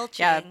God. Felching.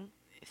 Yeah.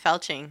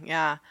 Felching.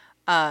 Yeah.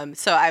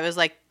 So I was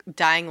like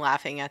dying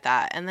laughing at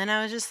that. And then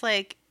I was just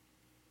like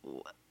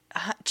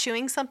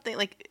chewing something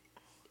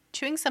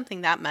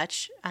that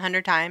much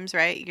 100 times,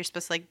 right? You're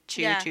supposed to like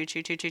chew.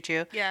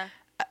 Yeah.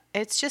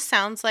 It just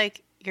sounds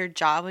like your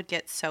jaw would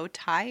get so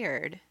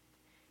tired.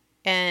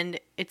 And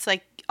it's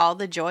like all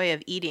the joy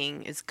of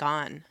eating is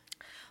gone.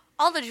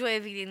 All the joy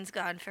of eating's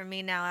gone for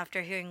me now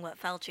after hearing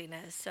what felching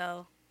is.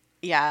 So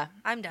yeah,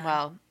 I'm done.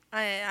 Well,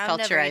 I'm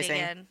never eating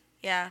again.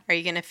 Yeah. Are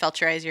you gonna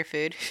felcherize your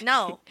food?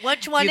 No.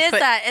 Which one is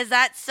that? Is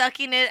that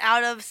sucking it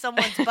out of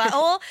someone's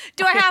butthole?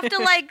 Do I have to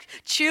like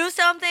chew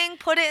something,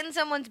 put it in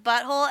someone's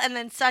butthole, and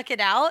then suck it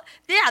out?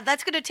 Yeah,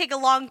 that's gonna take a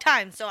long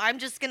time. So I'm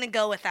just gonna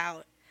go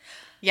without.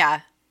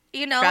 Yeah.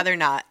 You know. Rather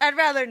not. I'd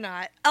rather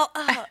not.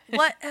 Oh,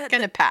 what?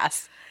 Gonna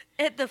pass.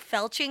 The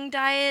felching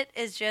diet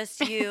is just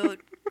you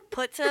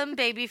put some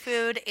baby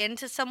food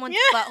into someone's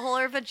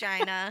butthole or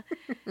vagina,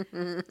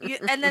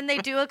 and then they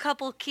do a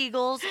couple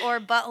Kegels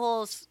or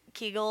buttholes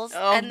Kegels,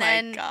 and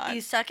then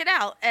you suck it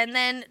out. And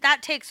then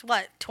that takes,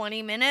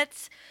 20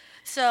 minutes?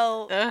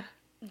 So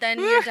then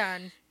you're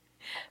done.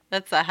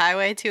 That's a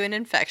highway to an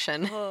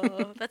infection.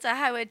 Oh, that's a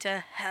highway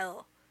to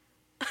hell.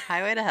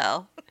 Highway to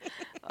hell.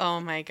 Oh,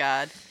 my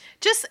God.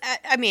 Just,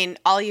 I mean,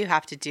 all you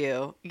have to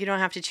do, you don't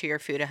have to chew your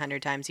food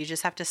 100 times. You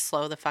just have to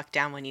slow the fuck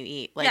down when you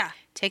eat. Like,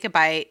 take a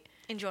bite.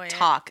 Enjoy it.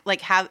 Talk.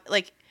 Like,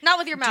 not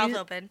with your mouth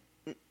open.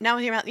 Not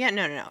with your mouth. Yeah,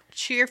 no.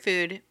 Chew your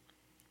food.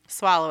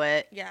 Swallow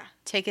it. Yeah.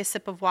 Take a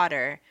sip of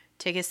water.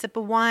 Take a sip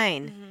of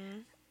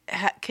wine.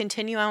 Mm-hmm.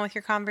 Continue on with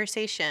your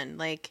conversation.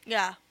 Like,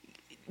 yeah.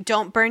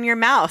 Don't burn your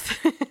mouth.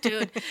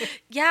 Dude.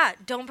 Yeah,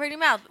 don't burn your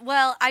mouth.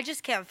 Well, I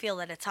just can't feel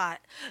that it's hot.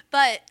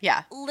 But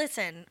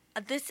listen,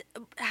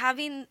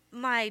 having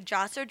my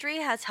jaw surgery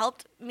has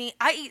helped me.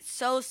 I eat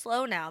so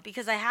slow now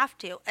because I have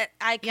to.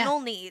 I can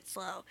only eat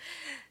slow.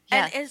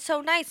 Yeah. And it's so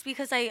nice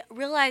because I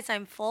realize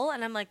I'm full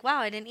and I'm like,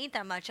 wow, I didn't eat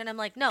that much. And I'm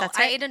like, no,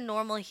 I ate a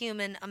normal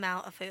human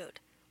amount of food.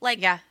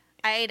 Like, I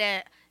ate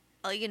a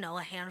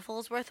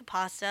handful's worth of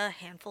pasta, a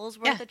handful's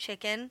worth of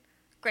chicken.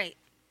 Great.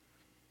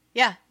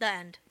 Yeah. The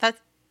end.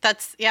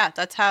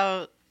 That's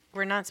how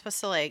we're not supposed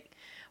to like.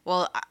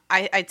 Well,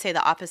 I'd say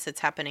the opposite's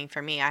happening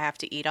for me. I have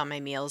to eat all my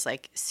meals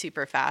like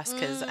super fast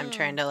because I'm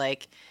trying to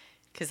like,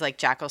 because like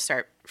Jack will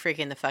start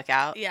freaking the fuck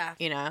out. Yeah.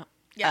 You know.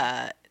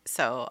 Yeah.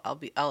 So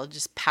I'll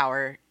just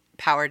power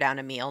down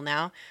a meal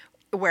now,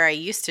 where I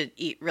used to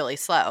eat really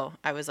slow.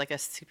 I was like a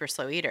super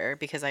slow eater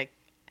because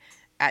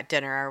at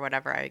dinner or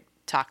whatever I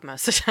talk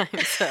most of the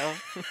time. So.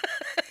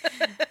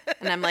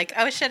 And I'm like,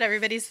 oh shit,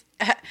 everybody's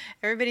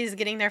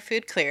getting their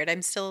food cleared.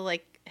 I'm still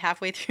like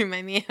halfway through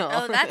my meal.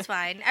 Oh, that's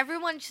fine.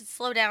 Everyone should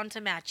slow down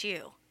to match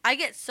you. I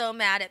get so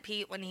mad at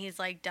Pete when he's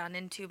like done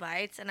in 2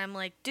 bites, and I'm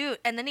like, dude,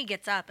 and then he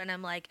gets up and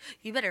I'm like,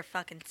 you better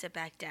fucking sit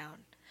back down.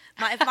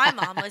 If my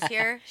mom was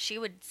here, she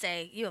would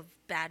say, you have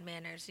bad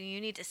manners and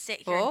you need to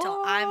sit here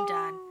until I'm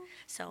done.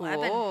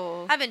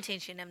 So I've been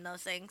teaching him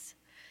those things.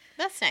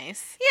 That's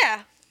nice.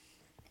 Yeah.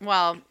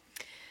 Well,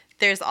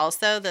 there's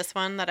also this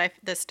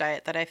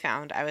diet that I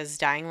found. I was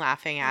dying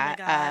laughing at.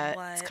 Oh my God,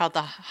 what? It's called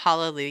the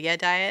Hallelujah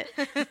diet.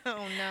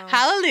 Oh no.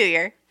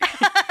 Hallelujah.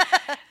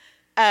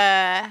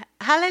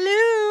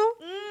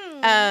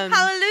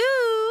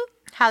 Hallelujah.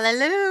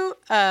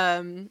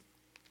 Hallelujah.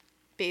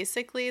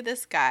 Basically,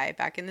 this guy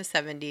back in the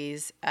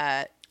 70s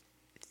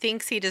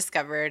thinks he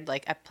discovered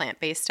like a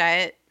plant-based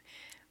diet,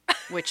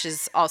 which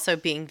is also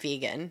being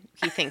vegan.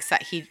 He thinks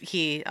that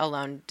he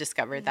alone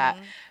discovered that.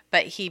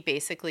 But he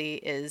basically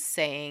is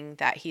saying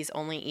that he's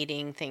only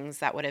eating things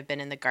that would have been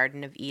in the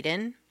Garden of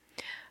Eden.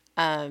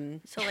 So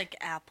like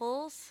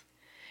apples?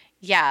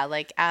 Yeah,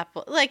 like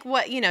apple, like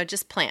what,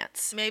 just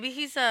plants. Maybe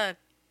he's a,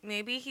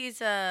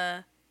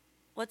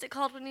 what's it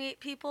called when you eat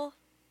people?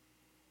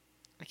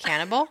 A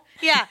cannibal?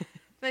 Yeah,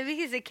 maybe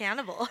he's a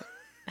cannibal.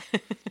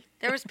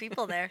 There was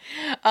people there.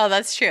 Oh,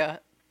 that's true.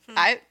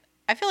 I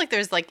feel like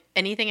there's like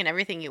anything and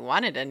everything you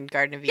wanted in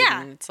Garden of Eden.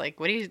 Yeah. It's like,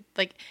 what do you,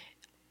 like,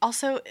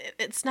 also,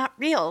 it's not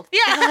real.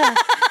 Yeah.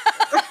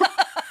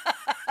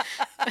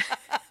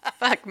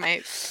 Fuck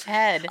my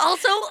head.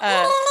 Also,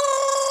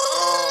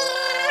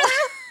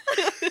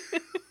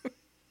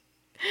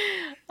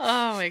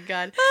 oh my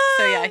God.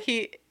 So yeah,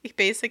 he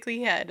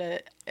basically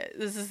had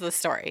this is the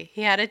story.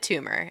 He had a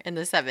tumor in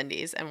the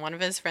 70s, and one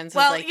of his friends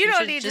was like, you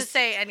don't need to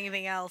say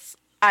anything else.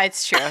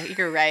 It's true.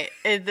 You're right.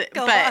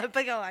 Go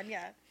on,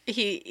 yeah.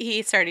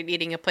 He started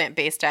eating a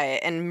plant-based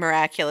diet, and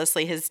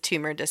miraculously his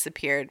tumor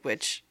disappeared,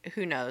 which,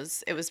 who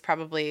knows? It was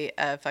probably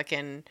a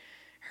fucking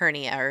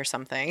hernia or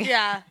something.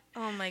 Yeah.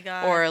 Oh my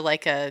God. Or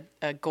like a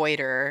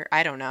goiter.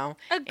 I don't know.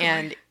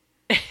 And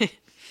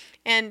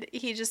and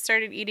he just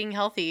started eating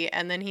healthy,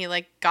 and then he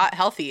like got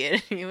healthy,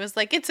 and he was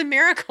like, it's a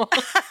miracle.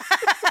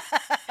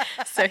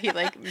 So he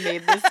like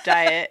made this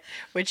diet,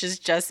 which is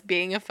just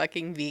being a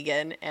fucking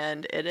vegan,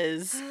 and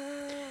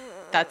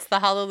that's the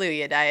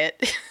Hallelujah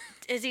diet.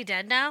 Is he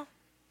dead now?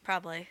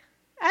 Probably.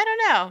 I don't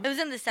know. It was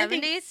in the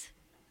 70s?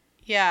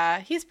 Yeah,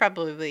 he's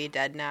probably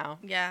dead now.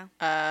 Yeah.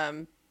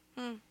 Oh,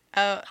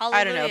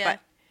 I don't know, but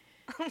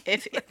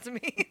if that's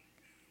me.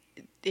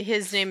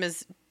 His name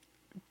is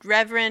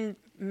Reverend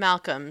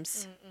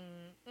Malcolms.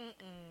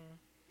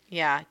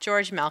 Yeah,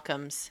 George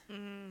Malcolms.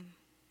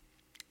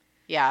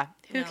 Yeah,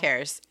 who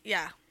cares?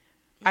 Yeah.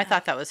 I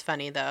thought that was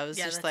funny, though. I was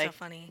just like, so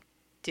funny.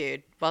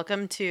 Dude,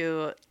 welcome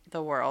to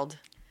the world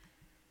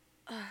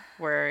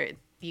where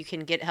you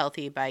can get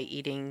healthy by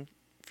eating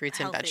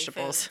fruits and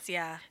vegetables. Foods,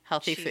 yeah.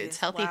 Healthy foods.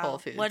 Healthy whole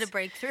foods. What a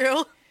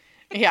breakthrough.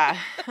 Yeah.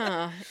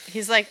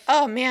 He's like,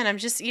 oh, man, I'm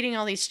just eating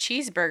all these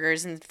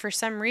cheeseburgers, and for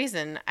some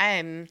reason,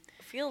 I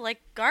feel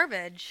like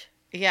garbage.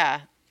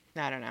 Yeah.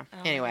 I don't know. Oh,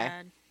 anyway,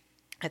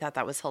 I thought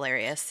that was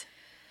hilarious.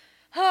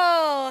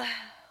 Oh,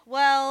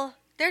 well,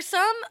 there's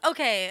some...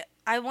 Okay,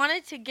 I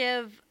wanted to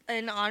give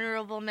an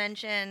honorable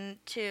mention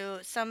to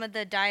some of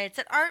the diets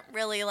that aren't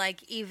really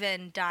like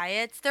even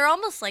diets. They're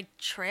almost like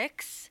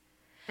tricks.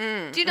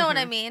 Do you know what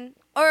I mean?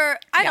 Or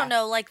I don't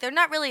know, like they're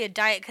not really a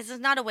diet because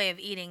it's not a way of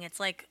eating. It's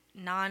like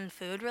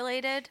non-food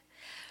related.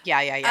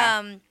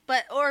 Yeah.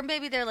 Or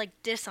maybe they're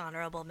like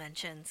dishonorable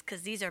mentions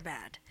because these are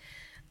bad.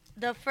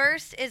 The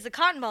first is the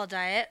cotton ball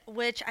diet,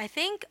 which I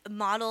think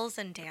models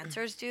and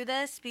dancers do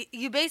this.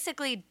 You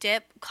basically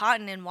dip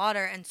cotton in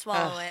water and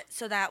swallow it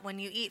so that when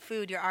you eat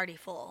food, you're already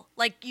full.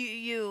 Like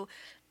you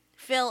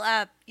fill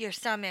up your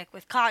stomach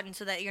with cotton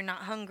so that you're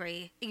not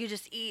hungry. You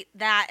just eat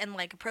that and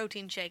like a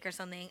protein shake or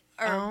something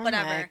or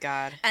whatever. Oh my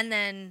God. And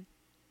then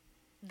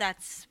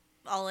that's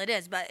all it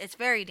is. But it's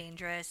very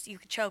dangerous. You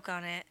could choke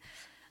on it.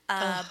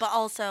 But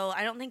also,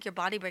 I don't think your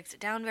body breaks it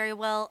down very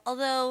well.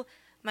 Although...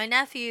 My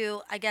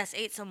nephew, I guess,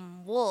 ate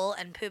some wool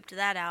and pooped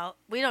that out.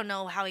 We don't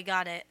know how he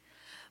got it.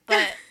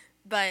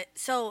 But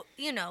so,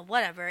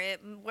 whatever.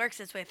 It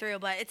works its way through,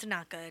 but it's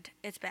not good.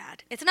 It's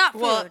bad. It's not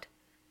food. Well,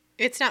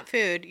 it's not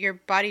food. Your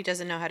body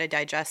doesn't know how to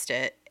digest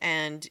it,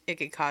 and it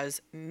could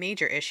cause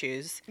major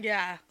issues.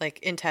 Yeah. Like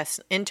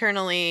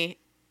internally,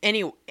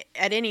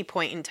 at any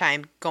point in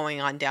time going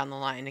on down the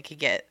line, it could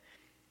get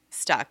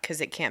stuck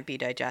because it can't be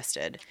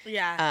digested.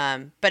 Yeah.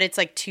 But it's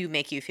like to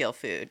make you feel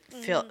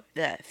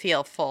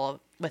feel full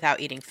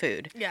without eating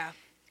food. Yeah.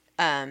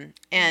 And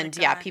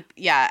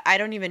I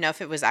don't even know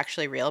if it was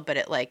actually real, but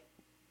it like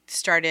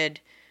started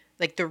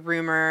like the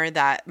rumor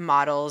that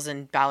models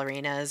and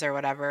ballerinas or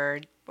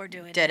whatever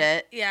did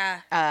it.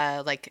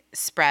 Yeah. Like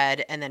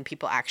spread, and then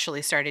people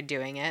actually started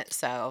doing it.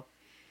 So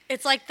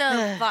it's like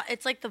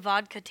the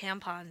vodka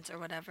tampons or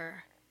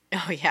whatever.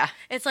 Oh yeah.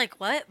 It's like,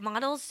 what?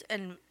 Models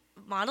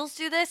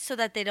do this so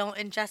that they don't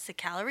ingest the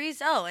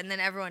calories? Oh, and then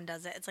everyone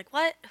does it. It's like,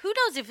 what? Who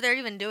knows if they're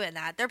even doing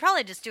that? They're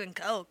probably just doing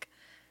coke.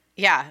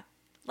 Yeah.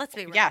 Let's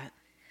be real. Yeah.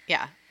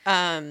 Yeah.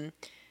 And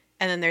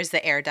then there's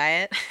the air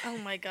diet. Oh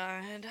my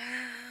God.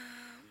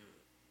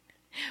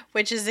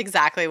 Which is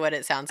exactly what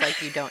it sounds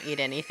like. You don't eat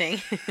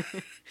anything.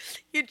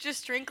 You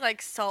just drink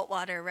like salt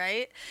water,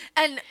 right?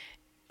 And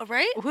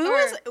right? Who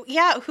was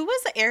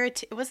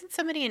the wasn't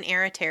somebody an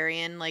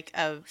Aeritarian like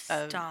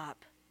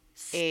Stop.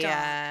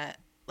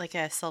 Like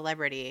a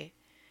celebrity?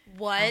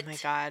 What? Oh my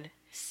God.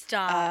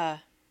 Stop.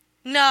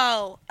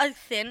 No, a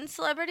thin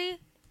celebrity?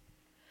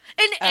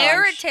 An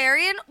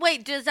Aeritarian?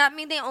 Wait, does that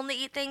mean they only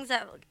eat things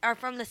that are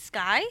from the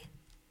sky?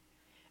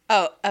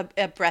 Oh, a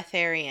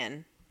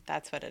breatharian.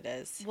 That's what it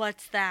is.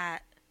 What's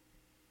that?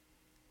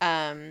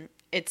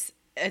 It's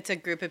a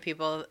group of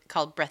people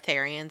called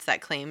breatharians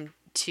that claim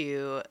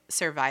to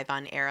survive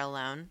on air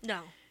alone. No.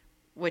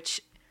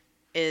 Which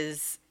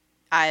is,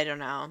 I don't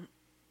know.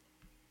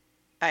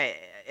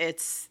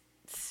 It's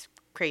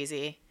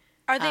crazy.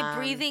 Are they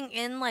breathing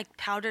in like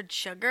powdered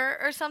sugar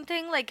or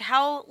something? Like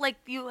how, like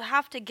you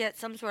have to get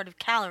some sort of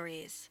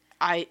calories.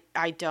 I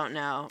don't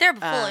know. They're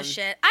full of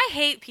shit. I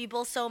hate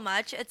people so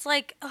much. It's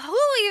like, who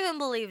even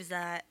believes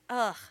that?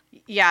 Ugh.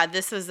 Yeah,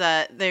 there's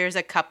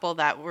a couple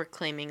that were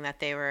claiming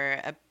that they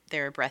were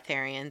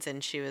breatharians,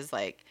 and she was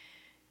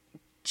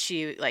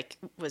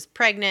was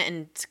pregnant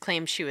and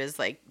claimed she was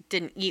like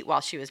didn't eat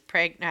while she was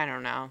pregnant. I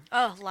don't know.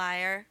 Oh,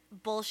 liar.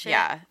 Bullshit.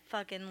 Yeah.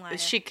 Fucking liar.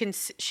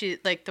 She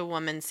like the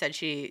woman said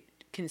she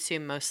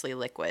consumed mostly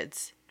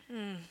liquids.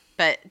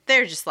 But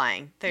they're just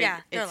lying.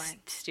 They're lying.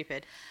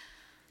 Stupid.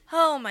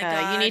 Oh my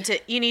God.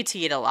 You need to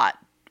eat a lot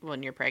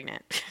when you're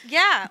pregnant.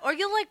 Yeah, or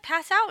you'll like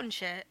pass out and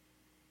shit.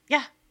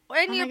 Yeah.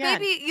 And your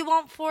baby, you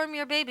won't form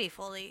your baby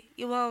fully.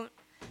 You won't.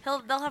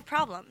 They'll have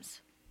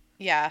problems.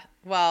 Yeah.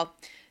 Well,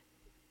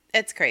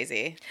 it's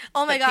crazy.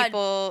 Oh my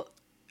God.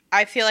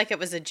 I feel like it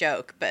was a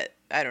joke, but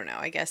I don't know.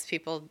 I guess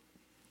people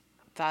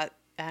thought,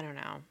 I don't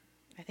know.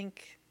 I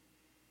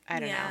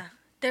don't know.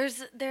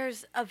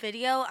 There's a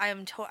video. I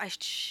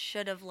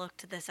should have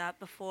looked this up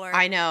before.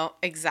 I know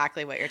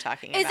exactly what you're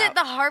talking about. Is it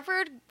the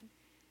Harvard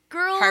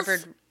girls?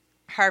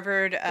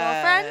 Harvard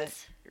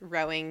girlfriends?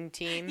 Rowing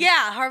team.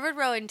 Yeah, Harvard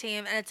rowing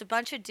team, and it's a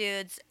bunch of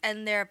dudes,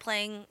 and they're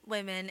playing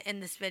women in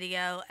this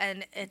video,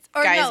 and it's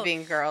guys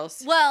being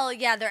girls. Well,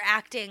 yeah, they're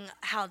acting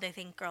how they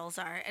think girls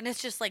are, and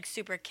it's just like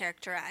super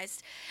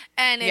characterized,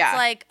 and it's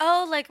like,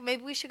 oh, like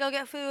maybe we should go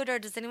get food, or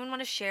does anyone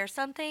want to share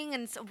something?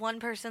 And one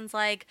person's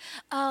like,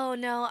 oh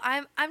no,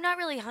 I'm not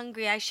really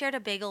hungry. I shared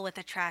a bagel with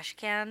a trash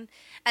can,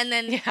 and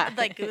then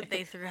like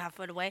they threw half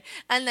of it away,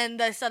 and then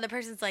this other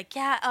person's like,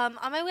 yeah, on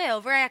my way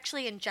over, I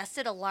actually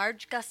ingested a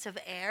large gust of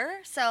air,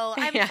 so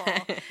I'm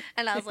full.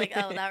 And I was like,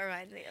 oh, that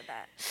reminds me of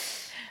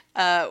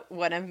that.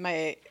 One of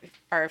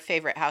our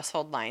favorite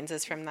household lines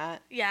is from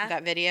that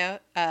video,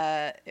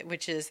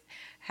 which is,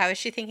 how is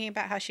she thinking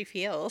about how she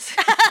feels?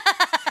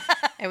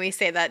 And we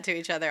say that to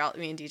each other.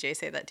 Me and DJ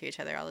say that to each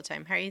other all the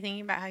time. How are you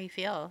thinking about how you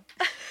feel?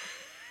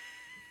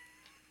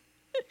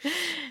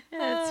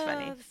 That's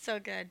funny. That's so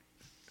good.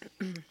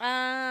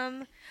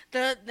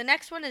 The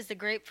next one is the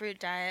grapefruit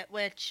diet,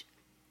 which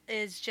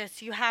is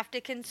just you have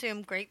to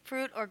consume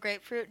grapefruit or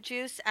grapefruit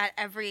juice at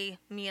every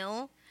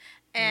meal.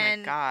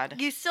 And oh my God.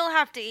 You still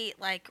have to eat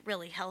like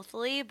really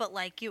healthily, but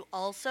like you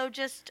also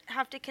just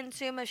have to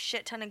consume a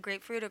shit ton of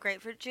grapefruit or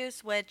grapefruit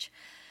juice, which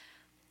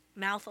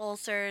mouth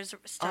ulcers,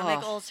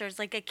 stomach ulcers,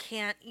 like I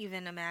can't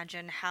even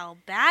imagine how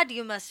bad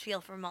you must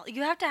feel from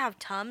you have to have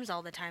Tums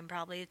all the time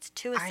probably. It's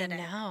too acidic. I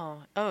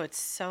know. Oh,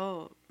 it's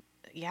so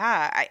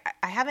yeah,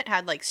 I haven't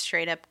had like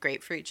straight up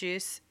grapefruit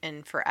juice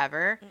in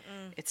forever.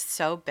 Mm-mm. It's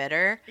so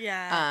bitter.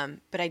 Yeah.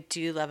 But I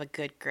do love a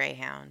good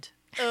Greyhound.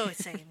 Oh,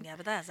 same. Yeah,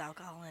 but that has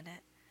alcohol in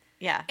it.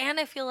 Yeah. And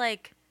I feel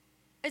like,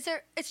 it's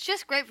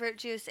just grapefruit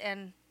juice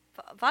and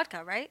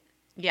vodka, right?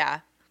 Yeah.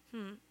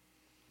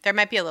 There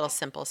might be a little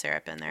simple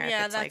syrup in there.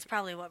 Yeah, that's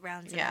probably what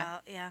rounds it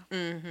out. Yeah.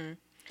 Mm-hmm.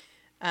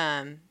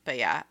 But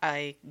yeah,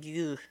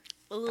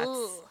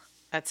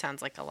 that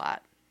sounds like a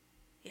lot.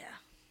 Yeah.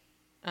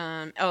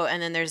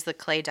 And then there's the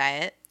clay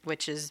diet,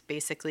 which is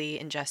basically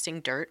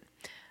ingesting dirt,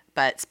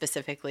 but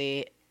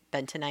specifically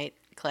bentonite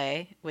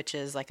clay, which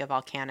is like a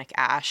volcanic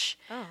ash.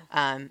 Oh.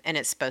 And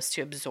it's supposed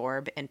to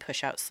absorb and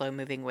push out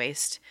slow-moving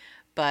waste.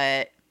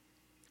 But,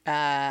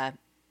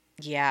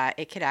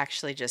 it could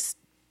actually just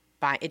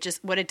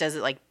what it does,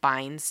 it like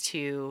binds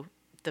to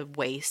the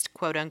waste,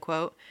 quote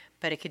unquote,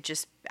 but it could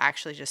just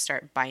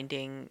start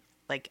binding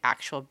like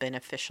actual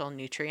beneficial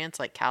nutrients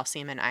like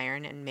calcium and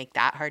iron and make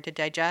that hard to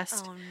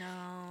digest. Oh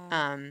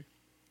no.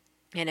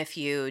 And if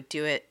you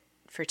do it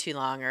for too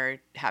long or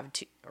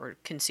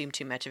consume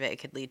too much of it, it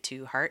could lead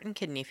to heart and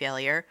kidney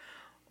failure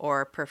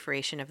or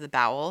perforation of the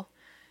bowel.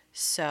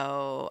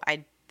 So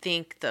I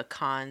think the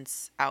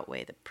cons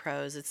outweigh the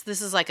pros.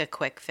 This is like a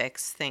quick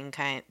fix thing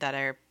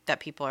that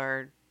people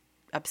are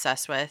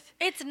obsessed with.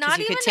 It's not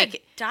even a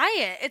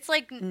diet. It's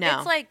like no.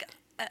 It's like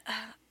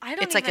I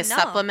don't. It's like even a know.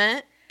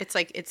 supplement. It's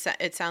like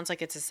it sounds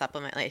like it's a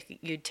supplement. Like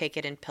you take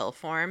it in pill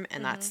form,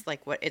 and that's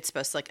like what it's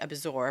supposed to like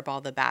absorb all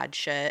the bad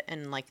shit,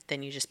 and like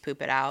then you just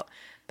poop it out.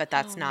 But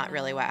that's not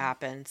really what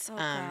happens.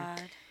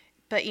 God.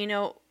 But you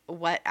know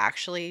what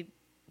actually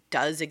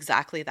does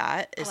exactly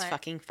that is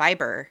fucking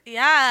fiber.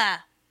 Yeah.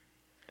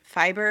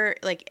 Fiber,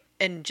 like,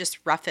 and just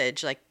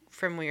roughage, like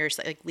from where you're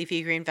like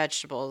leafy green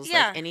vegetables,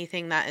 like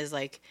anything that is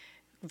like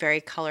very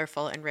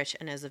colorful and rich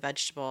and is a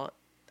vegetable,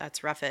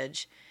 that's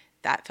roughage.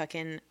 That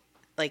fucking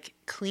like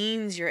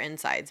cleans your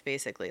insides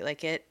basically.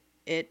 Like it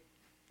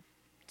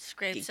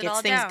scrapes it gets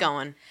all things down.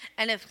 going.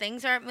 And if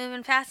things aren't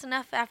moving fast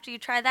enough after you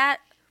try that,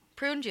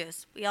 prune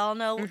juice. We all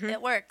know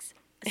it works,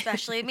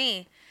 especially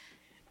me.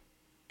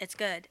 It's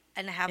good.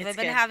 And have I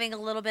been having a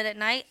little bit at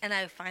night and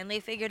I finally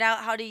figured out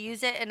how to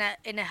use it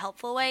in a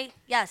helpful way?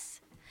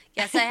 Yes.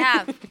 Yes, I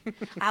have.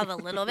 I have a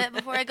little bit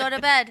before I go to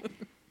bed.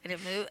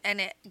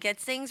 And it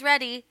gets things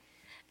ready.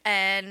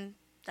 And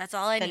that's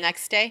all I need. The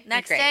next day?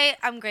 Next day,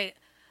 I'm great.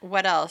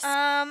 What else?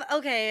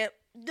 Okay.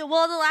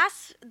 Well,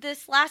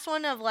 this last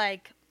one of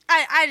like,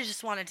 I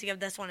just wanted to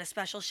give this one a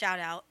special shout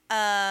out.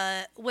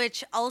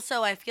 Which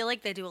also I feel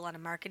like they do a lot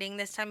of marketing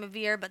this time of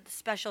year, but the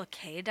Special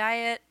K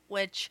diet,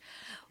 which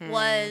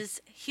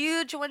was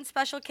huge when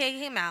Special K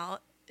came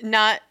out.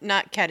 Not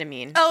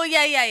ketamine. Oh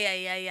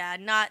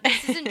yeah.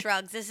 This isn't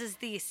drugs. This is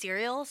the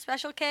cereal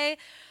Special K.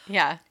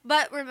 Yeah.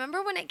 But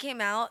remember when it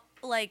came out,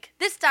 like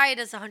this diet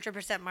is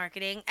 100%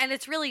 marketing, and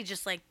it's really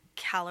just like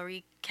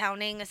calorie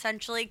counting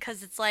essentially,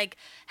 because it's like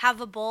have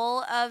a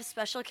bowl of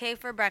Special K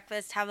for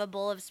breakfast, have a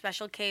bowl of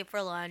Special K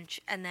for lunch,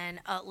 and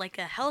then like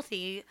a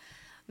healthy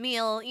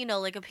meal, you know,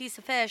 like a piece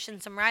of fish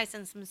and some rice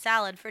and some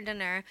salad for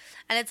dinner.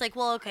 And it's like,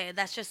 well, okay,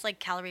 that's just like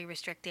calorie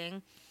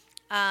restricting.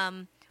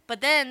 But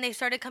then they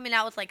started coming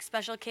out with like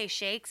Special K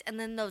shakes, and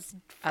then those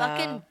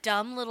fucking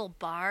dumb little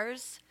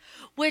bars,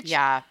 which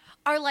are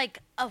like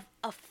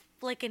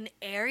like an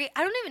airy.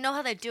 I don't even know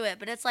how they do it,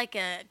 but it's like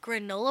a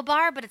granola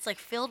bar, but it's like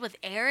filled with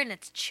air and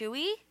it's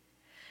chewy.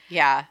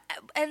 Yeah.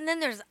 And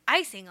then there's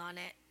icing on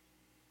it.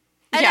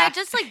 And I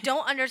just like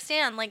don't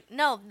understand. Like,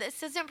 no,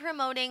 this isn't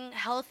promoting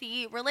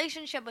healthy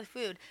relationship with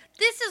food.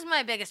 This is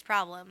my biggest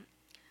problem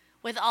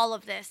with all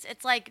of this.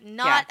 It's like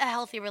not a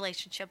healthy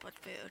relationship with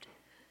food.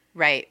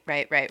 Right.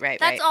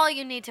 That's all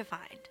you need to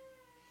find.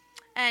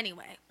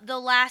 Anyway, the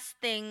last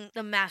thing,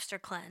 the Master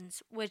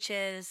Cleanse, which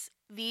is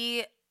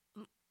the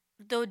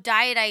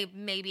diet I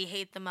maybe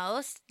hate the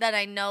most that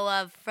I know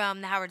of from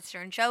the Howard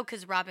Stern show,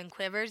 because Robin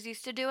Quivers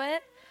used to do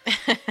it.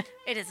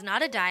 It is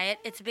not a diet.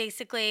 It's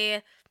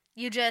basically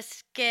you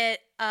just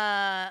get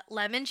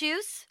lemon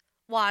juice,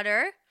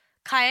 water,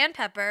 cayenne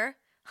pepper,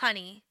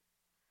 honey.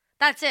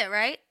 That's it,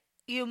 right?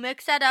 You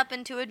mix that up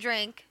into a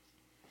drink.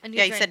 And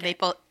you said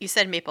maple. You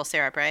said maple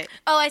syrup, right?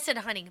 Oh, I said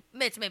honey.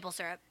 It's maple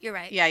syrup. You're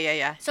right.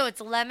 Yeah. So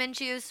it's lemon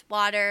juice,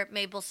 water,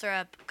 maple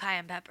syrup,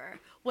 cayenne pepper.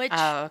 Which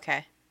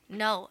okay.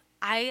 No,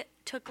 I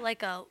took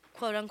like a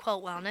quote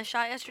unquote wellness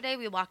shot yesterday.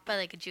 We walked by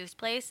like a juice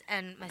place,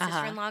 and my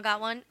sister-in-law got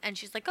one, and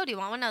she's like, "Oh, do you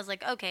want one?" I was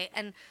like, "Okay,"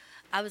 and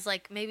I was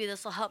like, maybe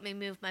this will help me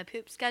move my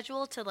poop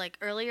schedule to like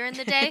earlier in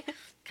the day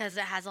because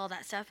it has all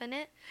that stuff in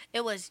it.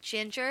 It was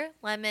ginger,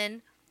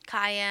 lemon,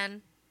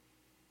 cayenne.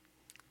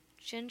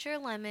 Ginger,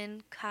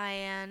 lemon,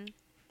 cayenne.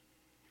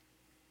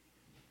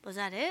 Was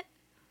that it?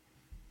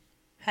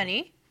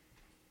 Honey?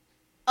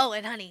 Oh,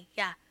 and honey,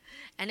 yeah.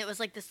 And it was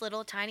like this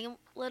little tiny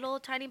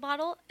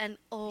bottle, and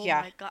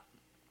my God.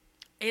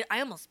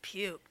 I almost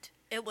puked.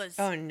 It was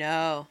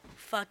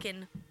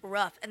fucking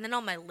rough. And then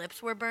all my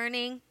lips were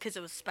burning because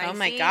it was spicy. Oh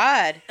my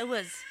God. It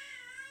was,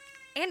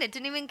 and it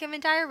didn't even give me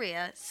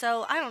diarrhea.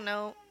 So I don't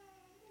know.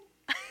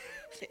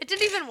 It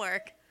didn't even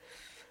work.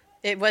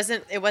 It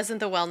wasn't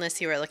the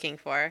wellness you were looking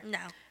for.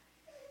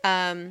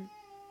 No.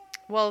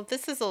 Well,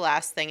 this is the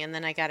last thing, and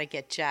then I gotta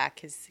get Jack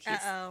because he's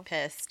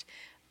pissed.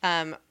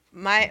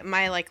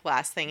 My like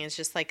last thing is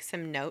just like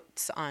some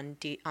notes on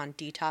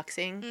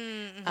detoxing.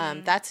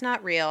 Mm-hmm. That's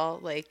not real.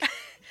 Like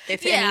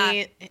if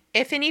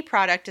any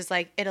product is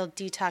like it'll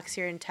detox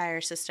your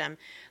entire system,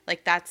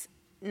 like that's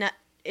not.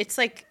 It's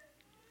like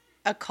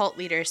a cult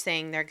leader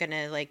saying they're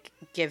gonna like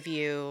give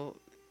you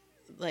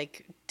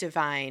like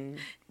divine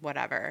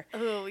whatever.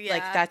 Oh yeah.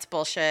 Like that's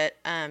bullshit.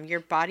 Your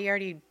body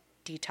already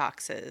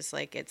detoxes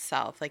like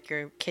itself. Like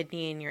your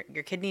kidney and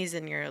your kidneys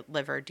and your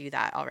liver do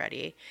that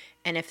already.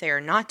 And if they are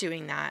not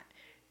doing that,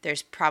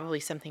 there's probably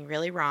something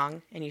really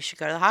wrong and you should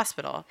go to the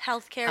hospital.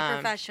 Healthcare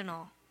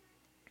professional.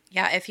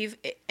 Yeah,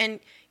 and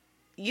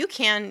you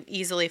can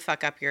easily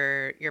fuck up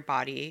your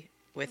body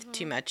with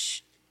too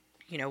much,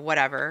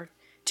 whatever.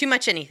 Too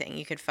much anything.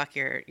 You could fuck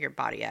your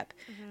body up.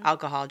 Mm-hmm.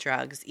 Alcohol,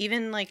 drugs,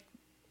 even like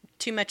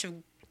too much of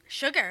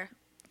sugar,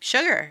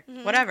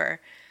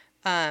 whatever.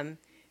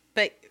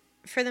 But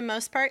for the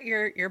most part,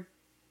 your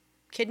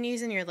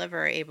kidneys and your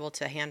liver are able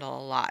to handle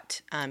a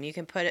lot. You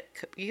can put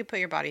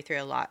your body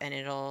through a lot and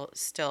it'll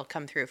still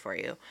come through for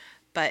you.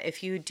 But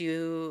if you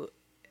do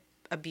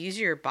abuse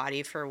your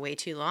body for way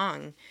too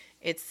long,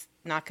 it's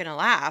not going to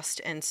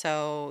last. And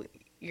so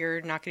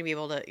you're not going to be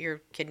able to,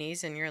 your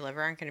kidneys and your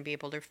liver aren't going to be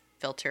able to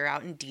filter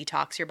out and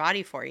detox your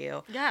body for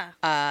you.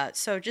 Yeah.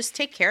 So just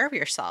take care of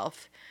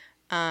yourself.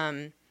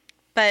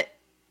 But,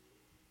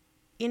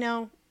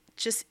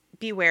 just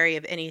be wary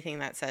of anything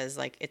that says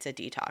like it's a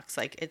detox.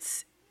 Like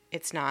it's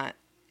not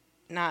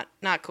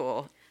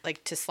cool.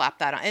 Like to slap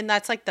that on. And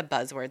that's like the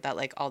buzzword that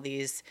like all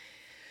these,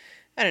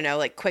 I don't know,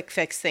 like quick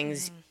fix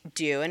things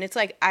do. And it's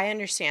like, I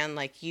understand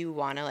like you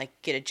want to like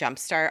get a jump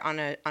start on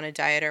a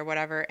diet or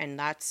whatever. And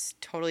that's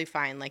totally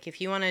fine. Like if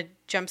you want to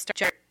jump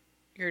start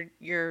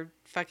your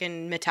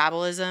fucking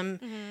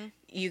metabolism,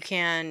 you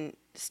can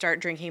start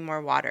drinking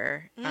more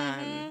water.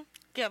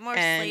 Get more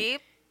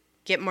sleep.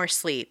 Get more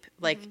sleep.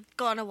 Like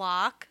go on a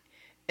walk.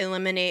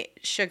 Eliminate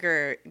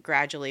sugar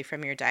gradually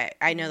from your diet.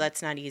 I know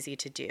that's not easy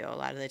to do a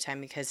lot of the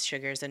time because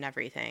sugar's in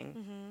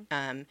everything.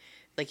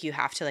 Like you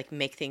have to like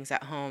make things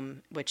at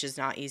home, which is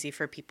not easy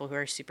for people who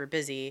are super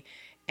busy,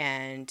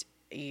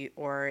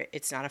 or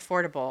it's not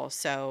affordable.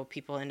 So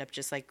people end up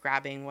just like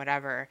grabbing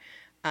whatever.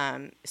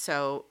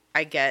 So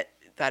I get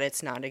that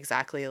it's not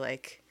exactly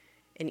like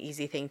an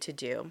easy thing to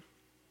do,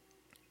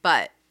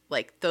 but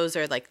like those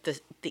are like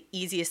the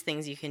easiest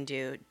things you can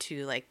do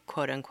to like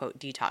quote unquote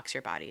detox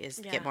your body is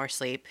get more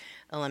sleep,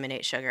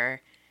 eliminate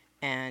sugar,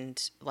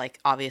 and like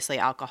obviously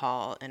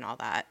alcohol and all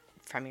that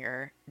from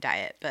your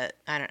diet. But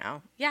I don't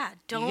know. Yeah,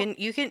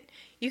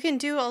 you can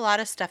do a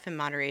lot of stuff in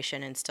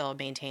moderation and still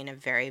maintain a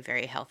very,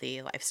 very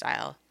healthy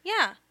lifestyle.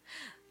 Yeah.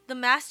 The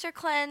Master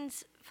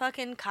Cleanse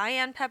fucking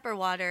cayenne pepper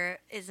water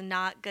is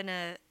not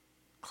gonna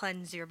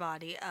cleanse your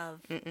body of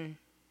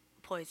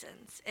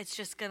poisons. It's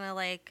just gonna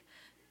like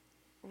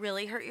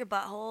really hurt your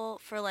butthole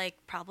for like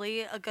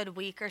probably a good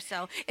week or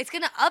so. It's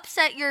gonna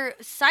upset your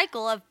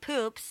cycle of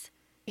poops.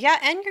 Yeah,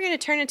 and you're gonna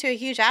turn into a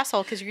huge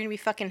asshole because you're gonna be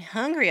fucking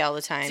hungry all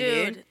the time,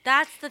 dude.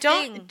 That's the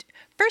thing.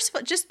 First of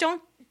all, just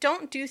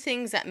don't do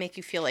things that make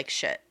you feel like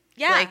shit.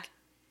 Yeah. Like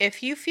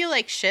if you feel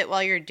like shit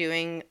while you're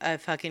doing a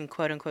fucking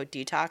quote unquote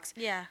detox.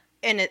 Yeah.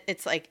 And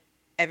it's like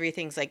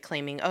everything's like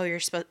claiming, oh, you're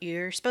supposed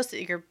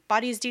to, your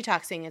body's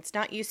detoxing. It's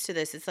not used to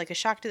this. It's like a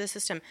shock to the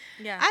system.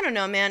 Yeah. I don't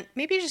know, man.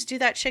 Maybe just do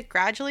that shit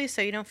gradually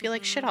so you don't feel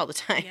like shit all the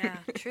time. Yeah.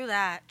 True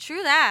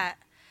that.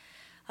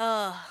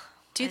 Oh.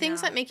 Do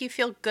things that make you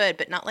feel good,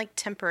 but not like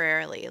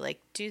temporarily. Like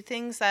do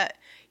things that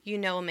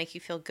will make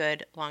you feel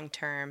good long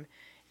term,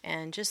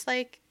 and just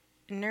like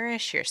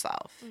nourish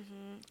yourself.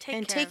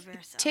 Take care of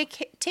yourself.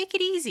 Take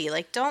it easy.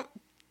 Like don't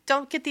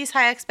get these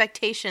high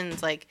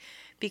expectations. Like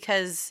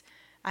because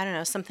I don't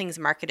know, something's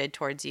marketed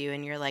towards you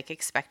and you're like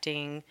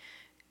expecting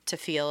to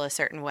feel a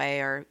certain way,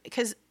 or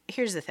because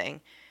here's the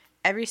thing,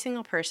 every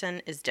single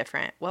person is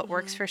different. What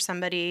works for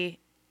somebody,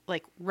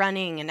 like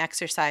running and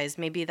exercise,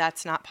 maybe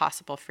that's not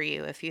possible for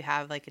you if you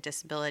have like a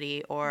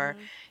disability or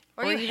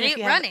you hate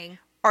running.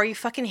 Or you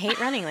fucking hate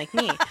running like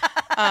me.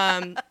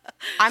 I'm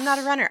not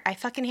a runner. I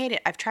fucking hate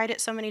it. I've tried it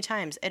so many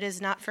times. It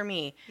is not for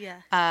me.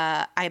 Yeah.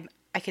 I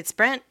could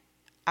sprint.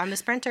 I'm a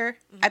sprinter.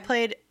 I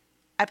played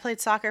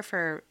soccer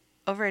for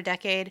over a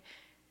decade.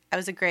 I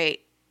was a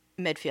great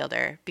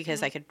midfielder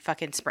because I could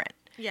fucking sprint.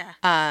 Yeah.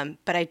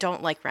 But I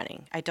don't like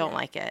running. I don't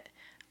like it.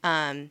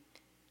 And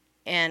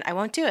I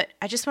won't do it.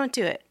 I just won't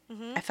do it.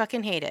 I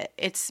fucking hate it.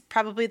 It's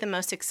probably the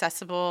most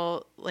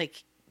accessible,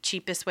 like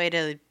cheapest way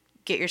to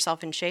get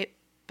yourself in shape,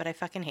 but I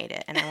fucking hate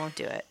it and I won't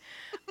do it.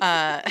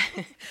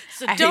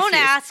 So don't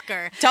ask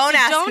her.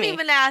 Don't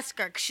even ask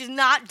her because she's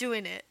not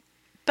doing it.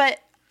 But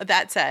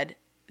that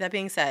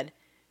being said,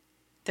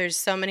 there's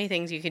so many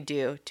things you could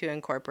do to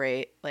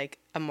incorporate like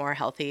a more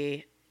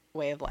healthy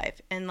way of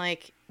life, and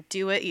like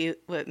do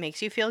what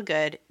makes you feel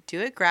good.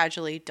 Do it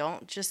gradually.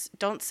 Don't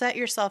set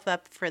yourself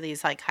up for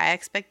these like high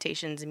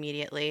expectations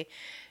immediately.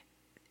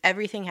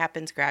 Everything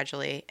happens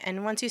gradually,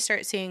 and once you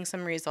start seeing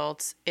some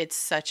results, it's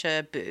such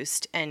a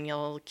boost and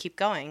you'll keep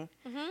going.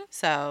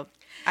 So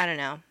I don't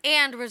know.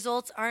 And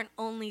results aren't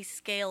only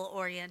scale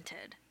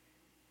oriented.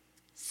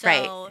 So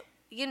right.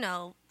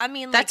 I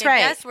mean, like, that's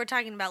right. I guess we're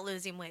talking about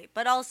losing weight,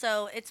 but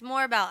also it's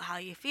more about how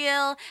you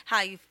feel,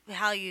 how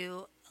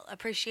you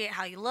appreciate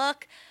how you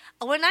look.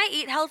 When I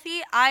eat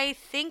healthy, I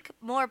think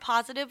more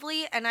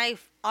positively, and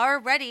I've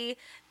already,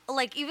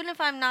 like, even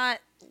if I'm not,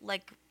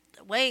 like,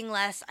 weighing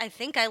less, I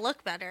think I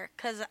look better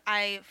because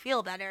I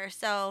feel better.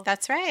 So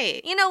that's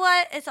right. You know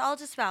what? It's all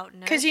just about nourishing.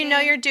 Because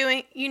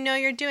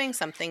you're doing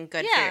something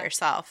good for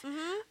yourself.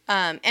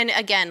 And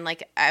again,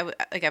 like I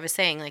was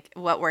saying, like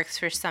what works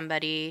for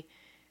somebody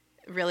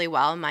really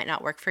well might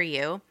not work for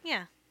you.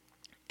 Yeah.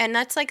 And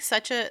that's like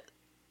such a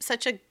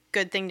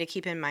good thing to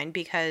keep in mind,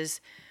 because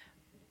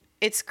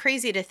it's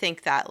crazy to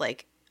think that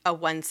like a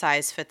one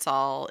size fits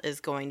all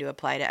is going to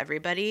apply to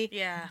everybody.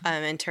 Yeah.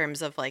 In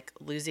terms of like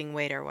losing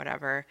weight or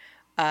whatever.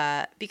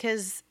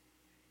 Because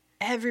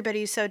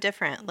everybody's so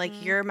different.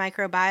 Like your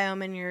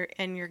microbiome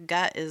and your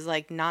gut is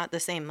like not the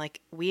same. Like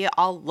we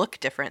all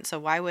look different. So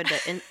why would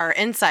our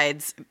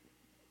insides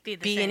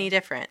be any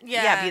different?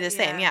 Yeah, be the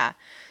same. Yeah.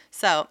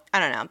 So I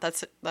don't know.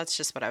 That's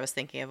just what I was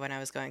thinking of when I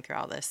was going through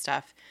all this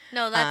stuff.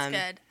 No, that's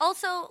good.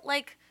 Also,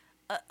 like,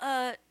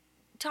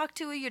 talk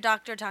to your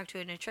doctor, talk to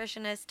a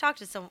nutritionist, talk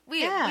to someone.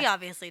 We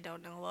obviously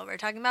don't know what we're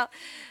talking about.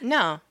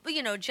 No. But,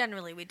 you know,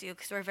 generally we do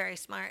because we're very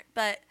smart.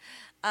 But,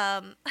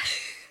 but,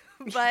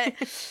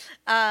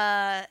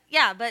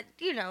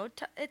 you know,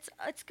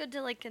 it's good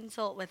to, like,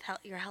 consult with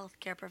your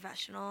healthcare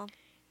professional.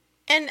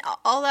 And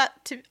all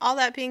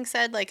that being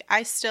said, like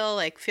I still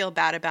like feel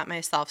bad about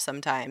myself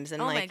sometimes,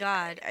 and my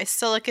God, I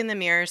still look in the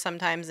mirror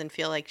sometimes and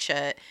feel like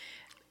shit.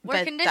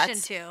 We're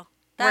conditioned to.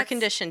 We're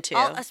conditioned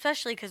to,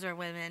 especially because we're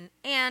women,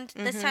 and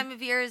this time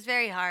of year is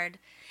very hard.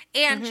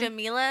 And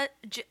Jamila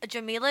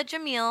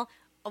Jamil,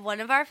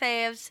 one of our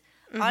faves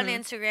on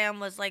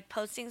Instagram, was like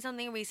posting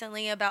something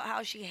recently about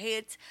how she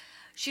hates.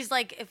 She's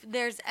like,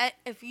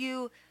 if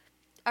you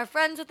are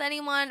friends with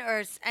anyone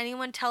or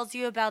anyone tells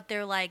you about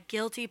their like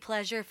guilty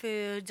pleasure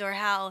foods or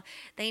how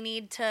they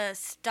need to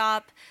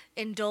stop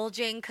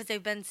indulging because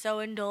they've been so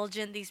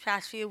indulgent these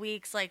past few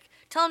weeks, like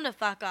tell them to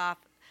fuck off.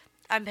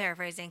 I'm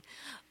paraphrasing,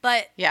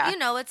 but you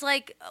know, it's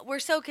like we're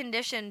so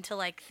conditioned to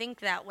like think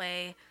that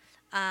way,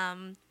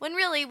 when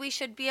really we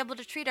should be able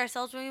to treat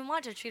ourselves when we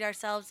want to treat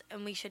ourselves,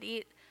 and we should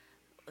eat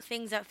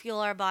things that fuel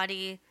our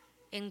body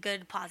in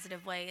good,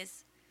 positive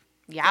ways.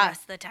 Yeah, the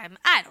rest of the time.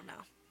 I don't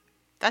know.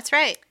 That's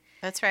right.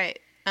 That's right.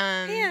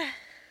 Any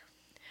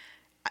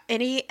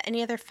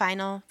other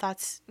final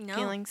thoughts,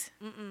 feelings?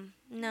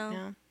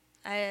 No.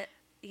 I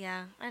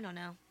don't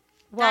know.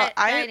 Well,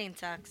 dieting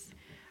sucks.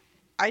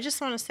 I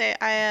just want to say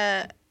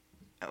I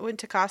went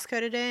to Costco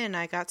today and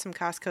I got some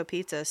Costco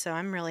pizza, so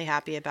I'm really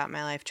happy about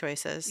my life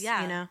choices.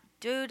 Yeah. You know?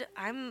 Dude,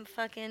 I'm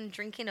fucking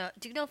drinking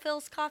do you know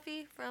Phil's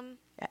coffee from?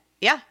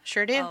 Yeah,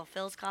 sure do. Oh,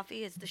 Phil's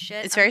coffee is the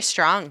shit. It's very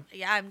strong.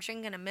 Yeah, I'm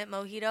drinking a mint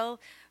mojito.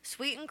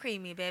 Sweet and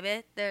creamy,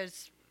 baby.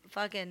 There's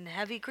fucking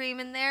heavy cream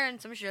in there and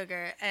some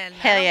sugar. And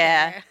hell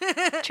yeah.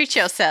 Treat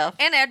yourself.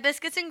 And I had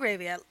biscuits and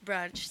gravy at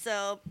brunch,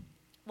 so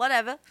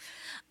whatever.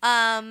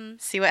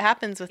 See what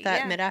happens with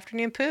that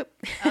mid-afternoon poop.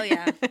 Oh,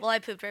 yeah. Well, I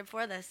pooped right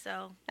before this,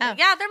 so.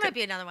 Yeah, there might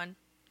be another one.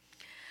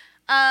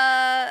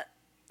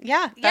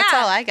 Yeah, that's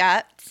all I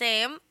got.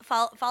 Same.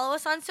 Follow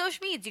us on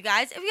social media, you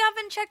guys. If you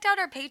haven't checked out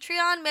our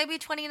Patreon, maybe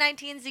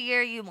 2019 is the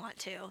year you want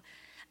to.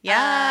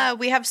 Yeah,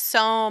 we have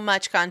so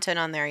much content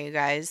on there, you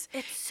guys.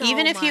 It's so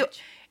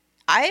much.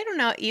 I don't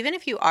know, even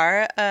if you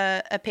are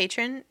a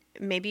patron,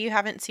 maybe you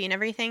haven't seen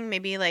everything.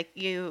 Maybe like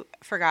you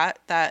forgot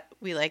that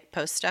we like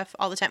post stuff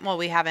all the time. Well,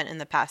 we haven't in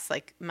the past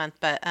like month,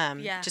 but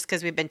just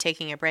because we've been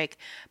taking a break.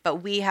 But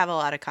we have a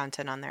lot of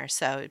content on there,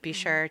 so be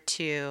sure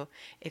to,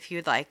 if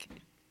you'd like,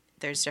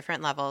 there's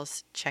different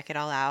levels. Check it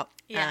all out.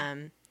 Yeah.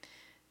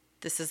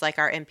 This is like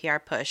our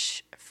NPR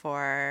push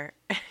for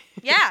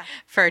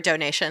for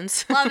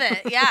donations. Love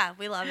it. Yeah,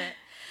 we love it.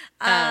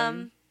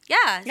 So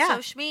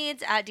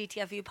Schmeeds at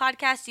DTFU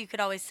Podcast. You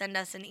could always send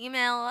us an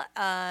email.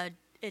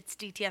 It's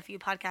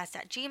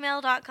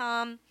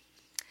dtfupodcast@gmail.com.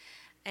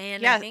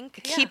 And I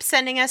think keep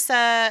sending us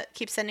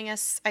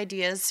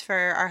ideas for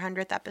our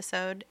 100th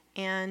episode,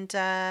 and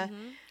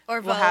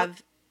or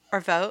vote.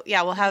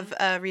 Yeah, we'll have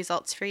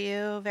results for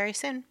you very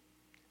soon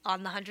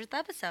on the 100th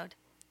episode.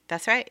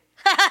 That's right.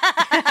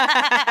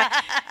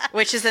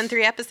 Which is in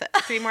 3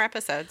 more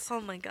episodes.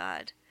 Oh my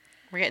God.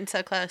 We're getting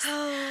so close.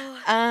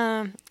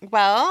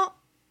 Well,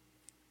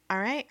 all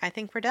right. I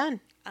think we're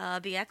done.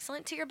 Be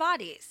excellent to your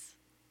bodies.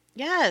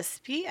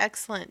 Yes. Be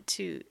excellent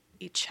to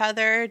each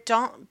other.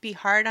 Don't be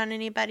hard on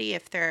anybody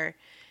if they're,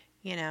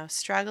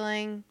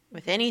 struggling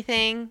with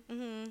anything.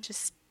 Mm-hmm.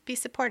 Just be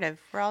supportive.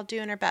 We're all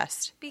doing our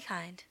best. Be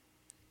kind.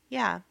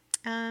 Yeah.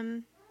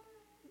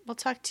 We'll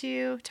talk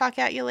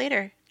at you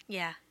later.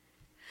 Yeah.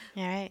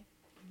 All right.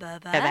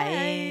 Bye-bye.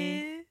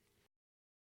 Bye-bye.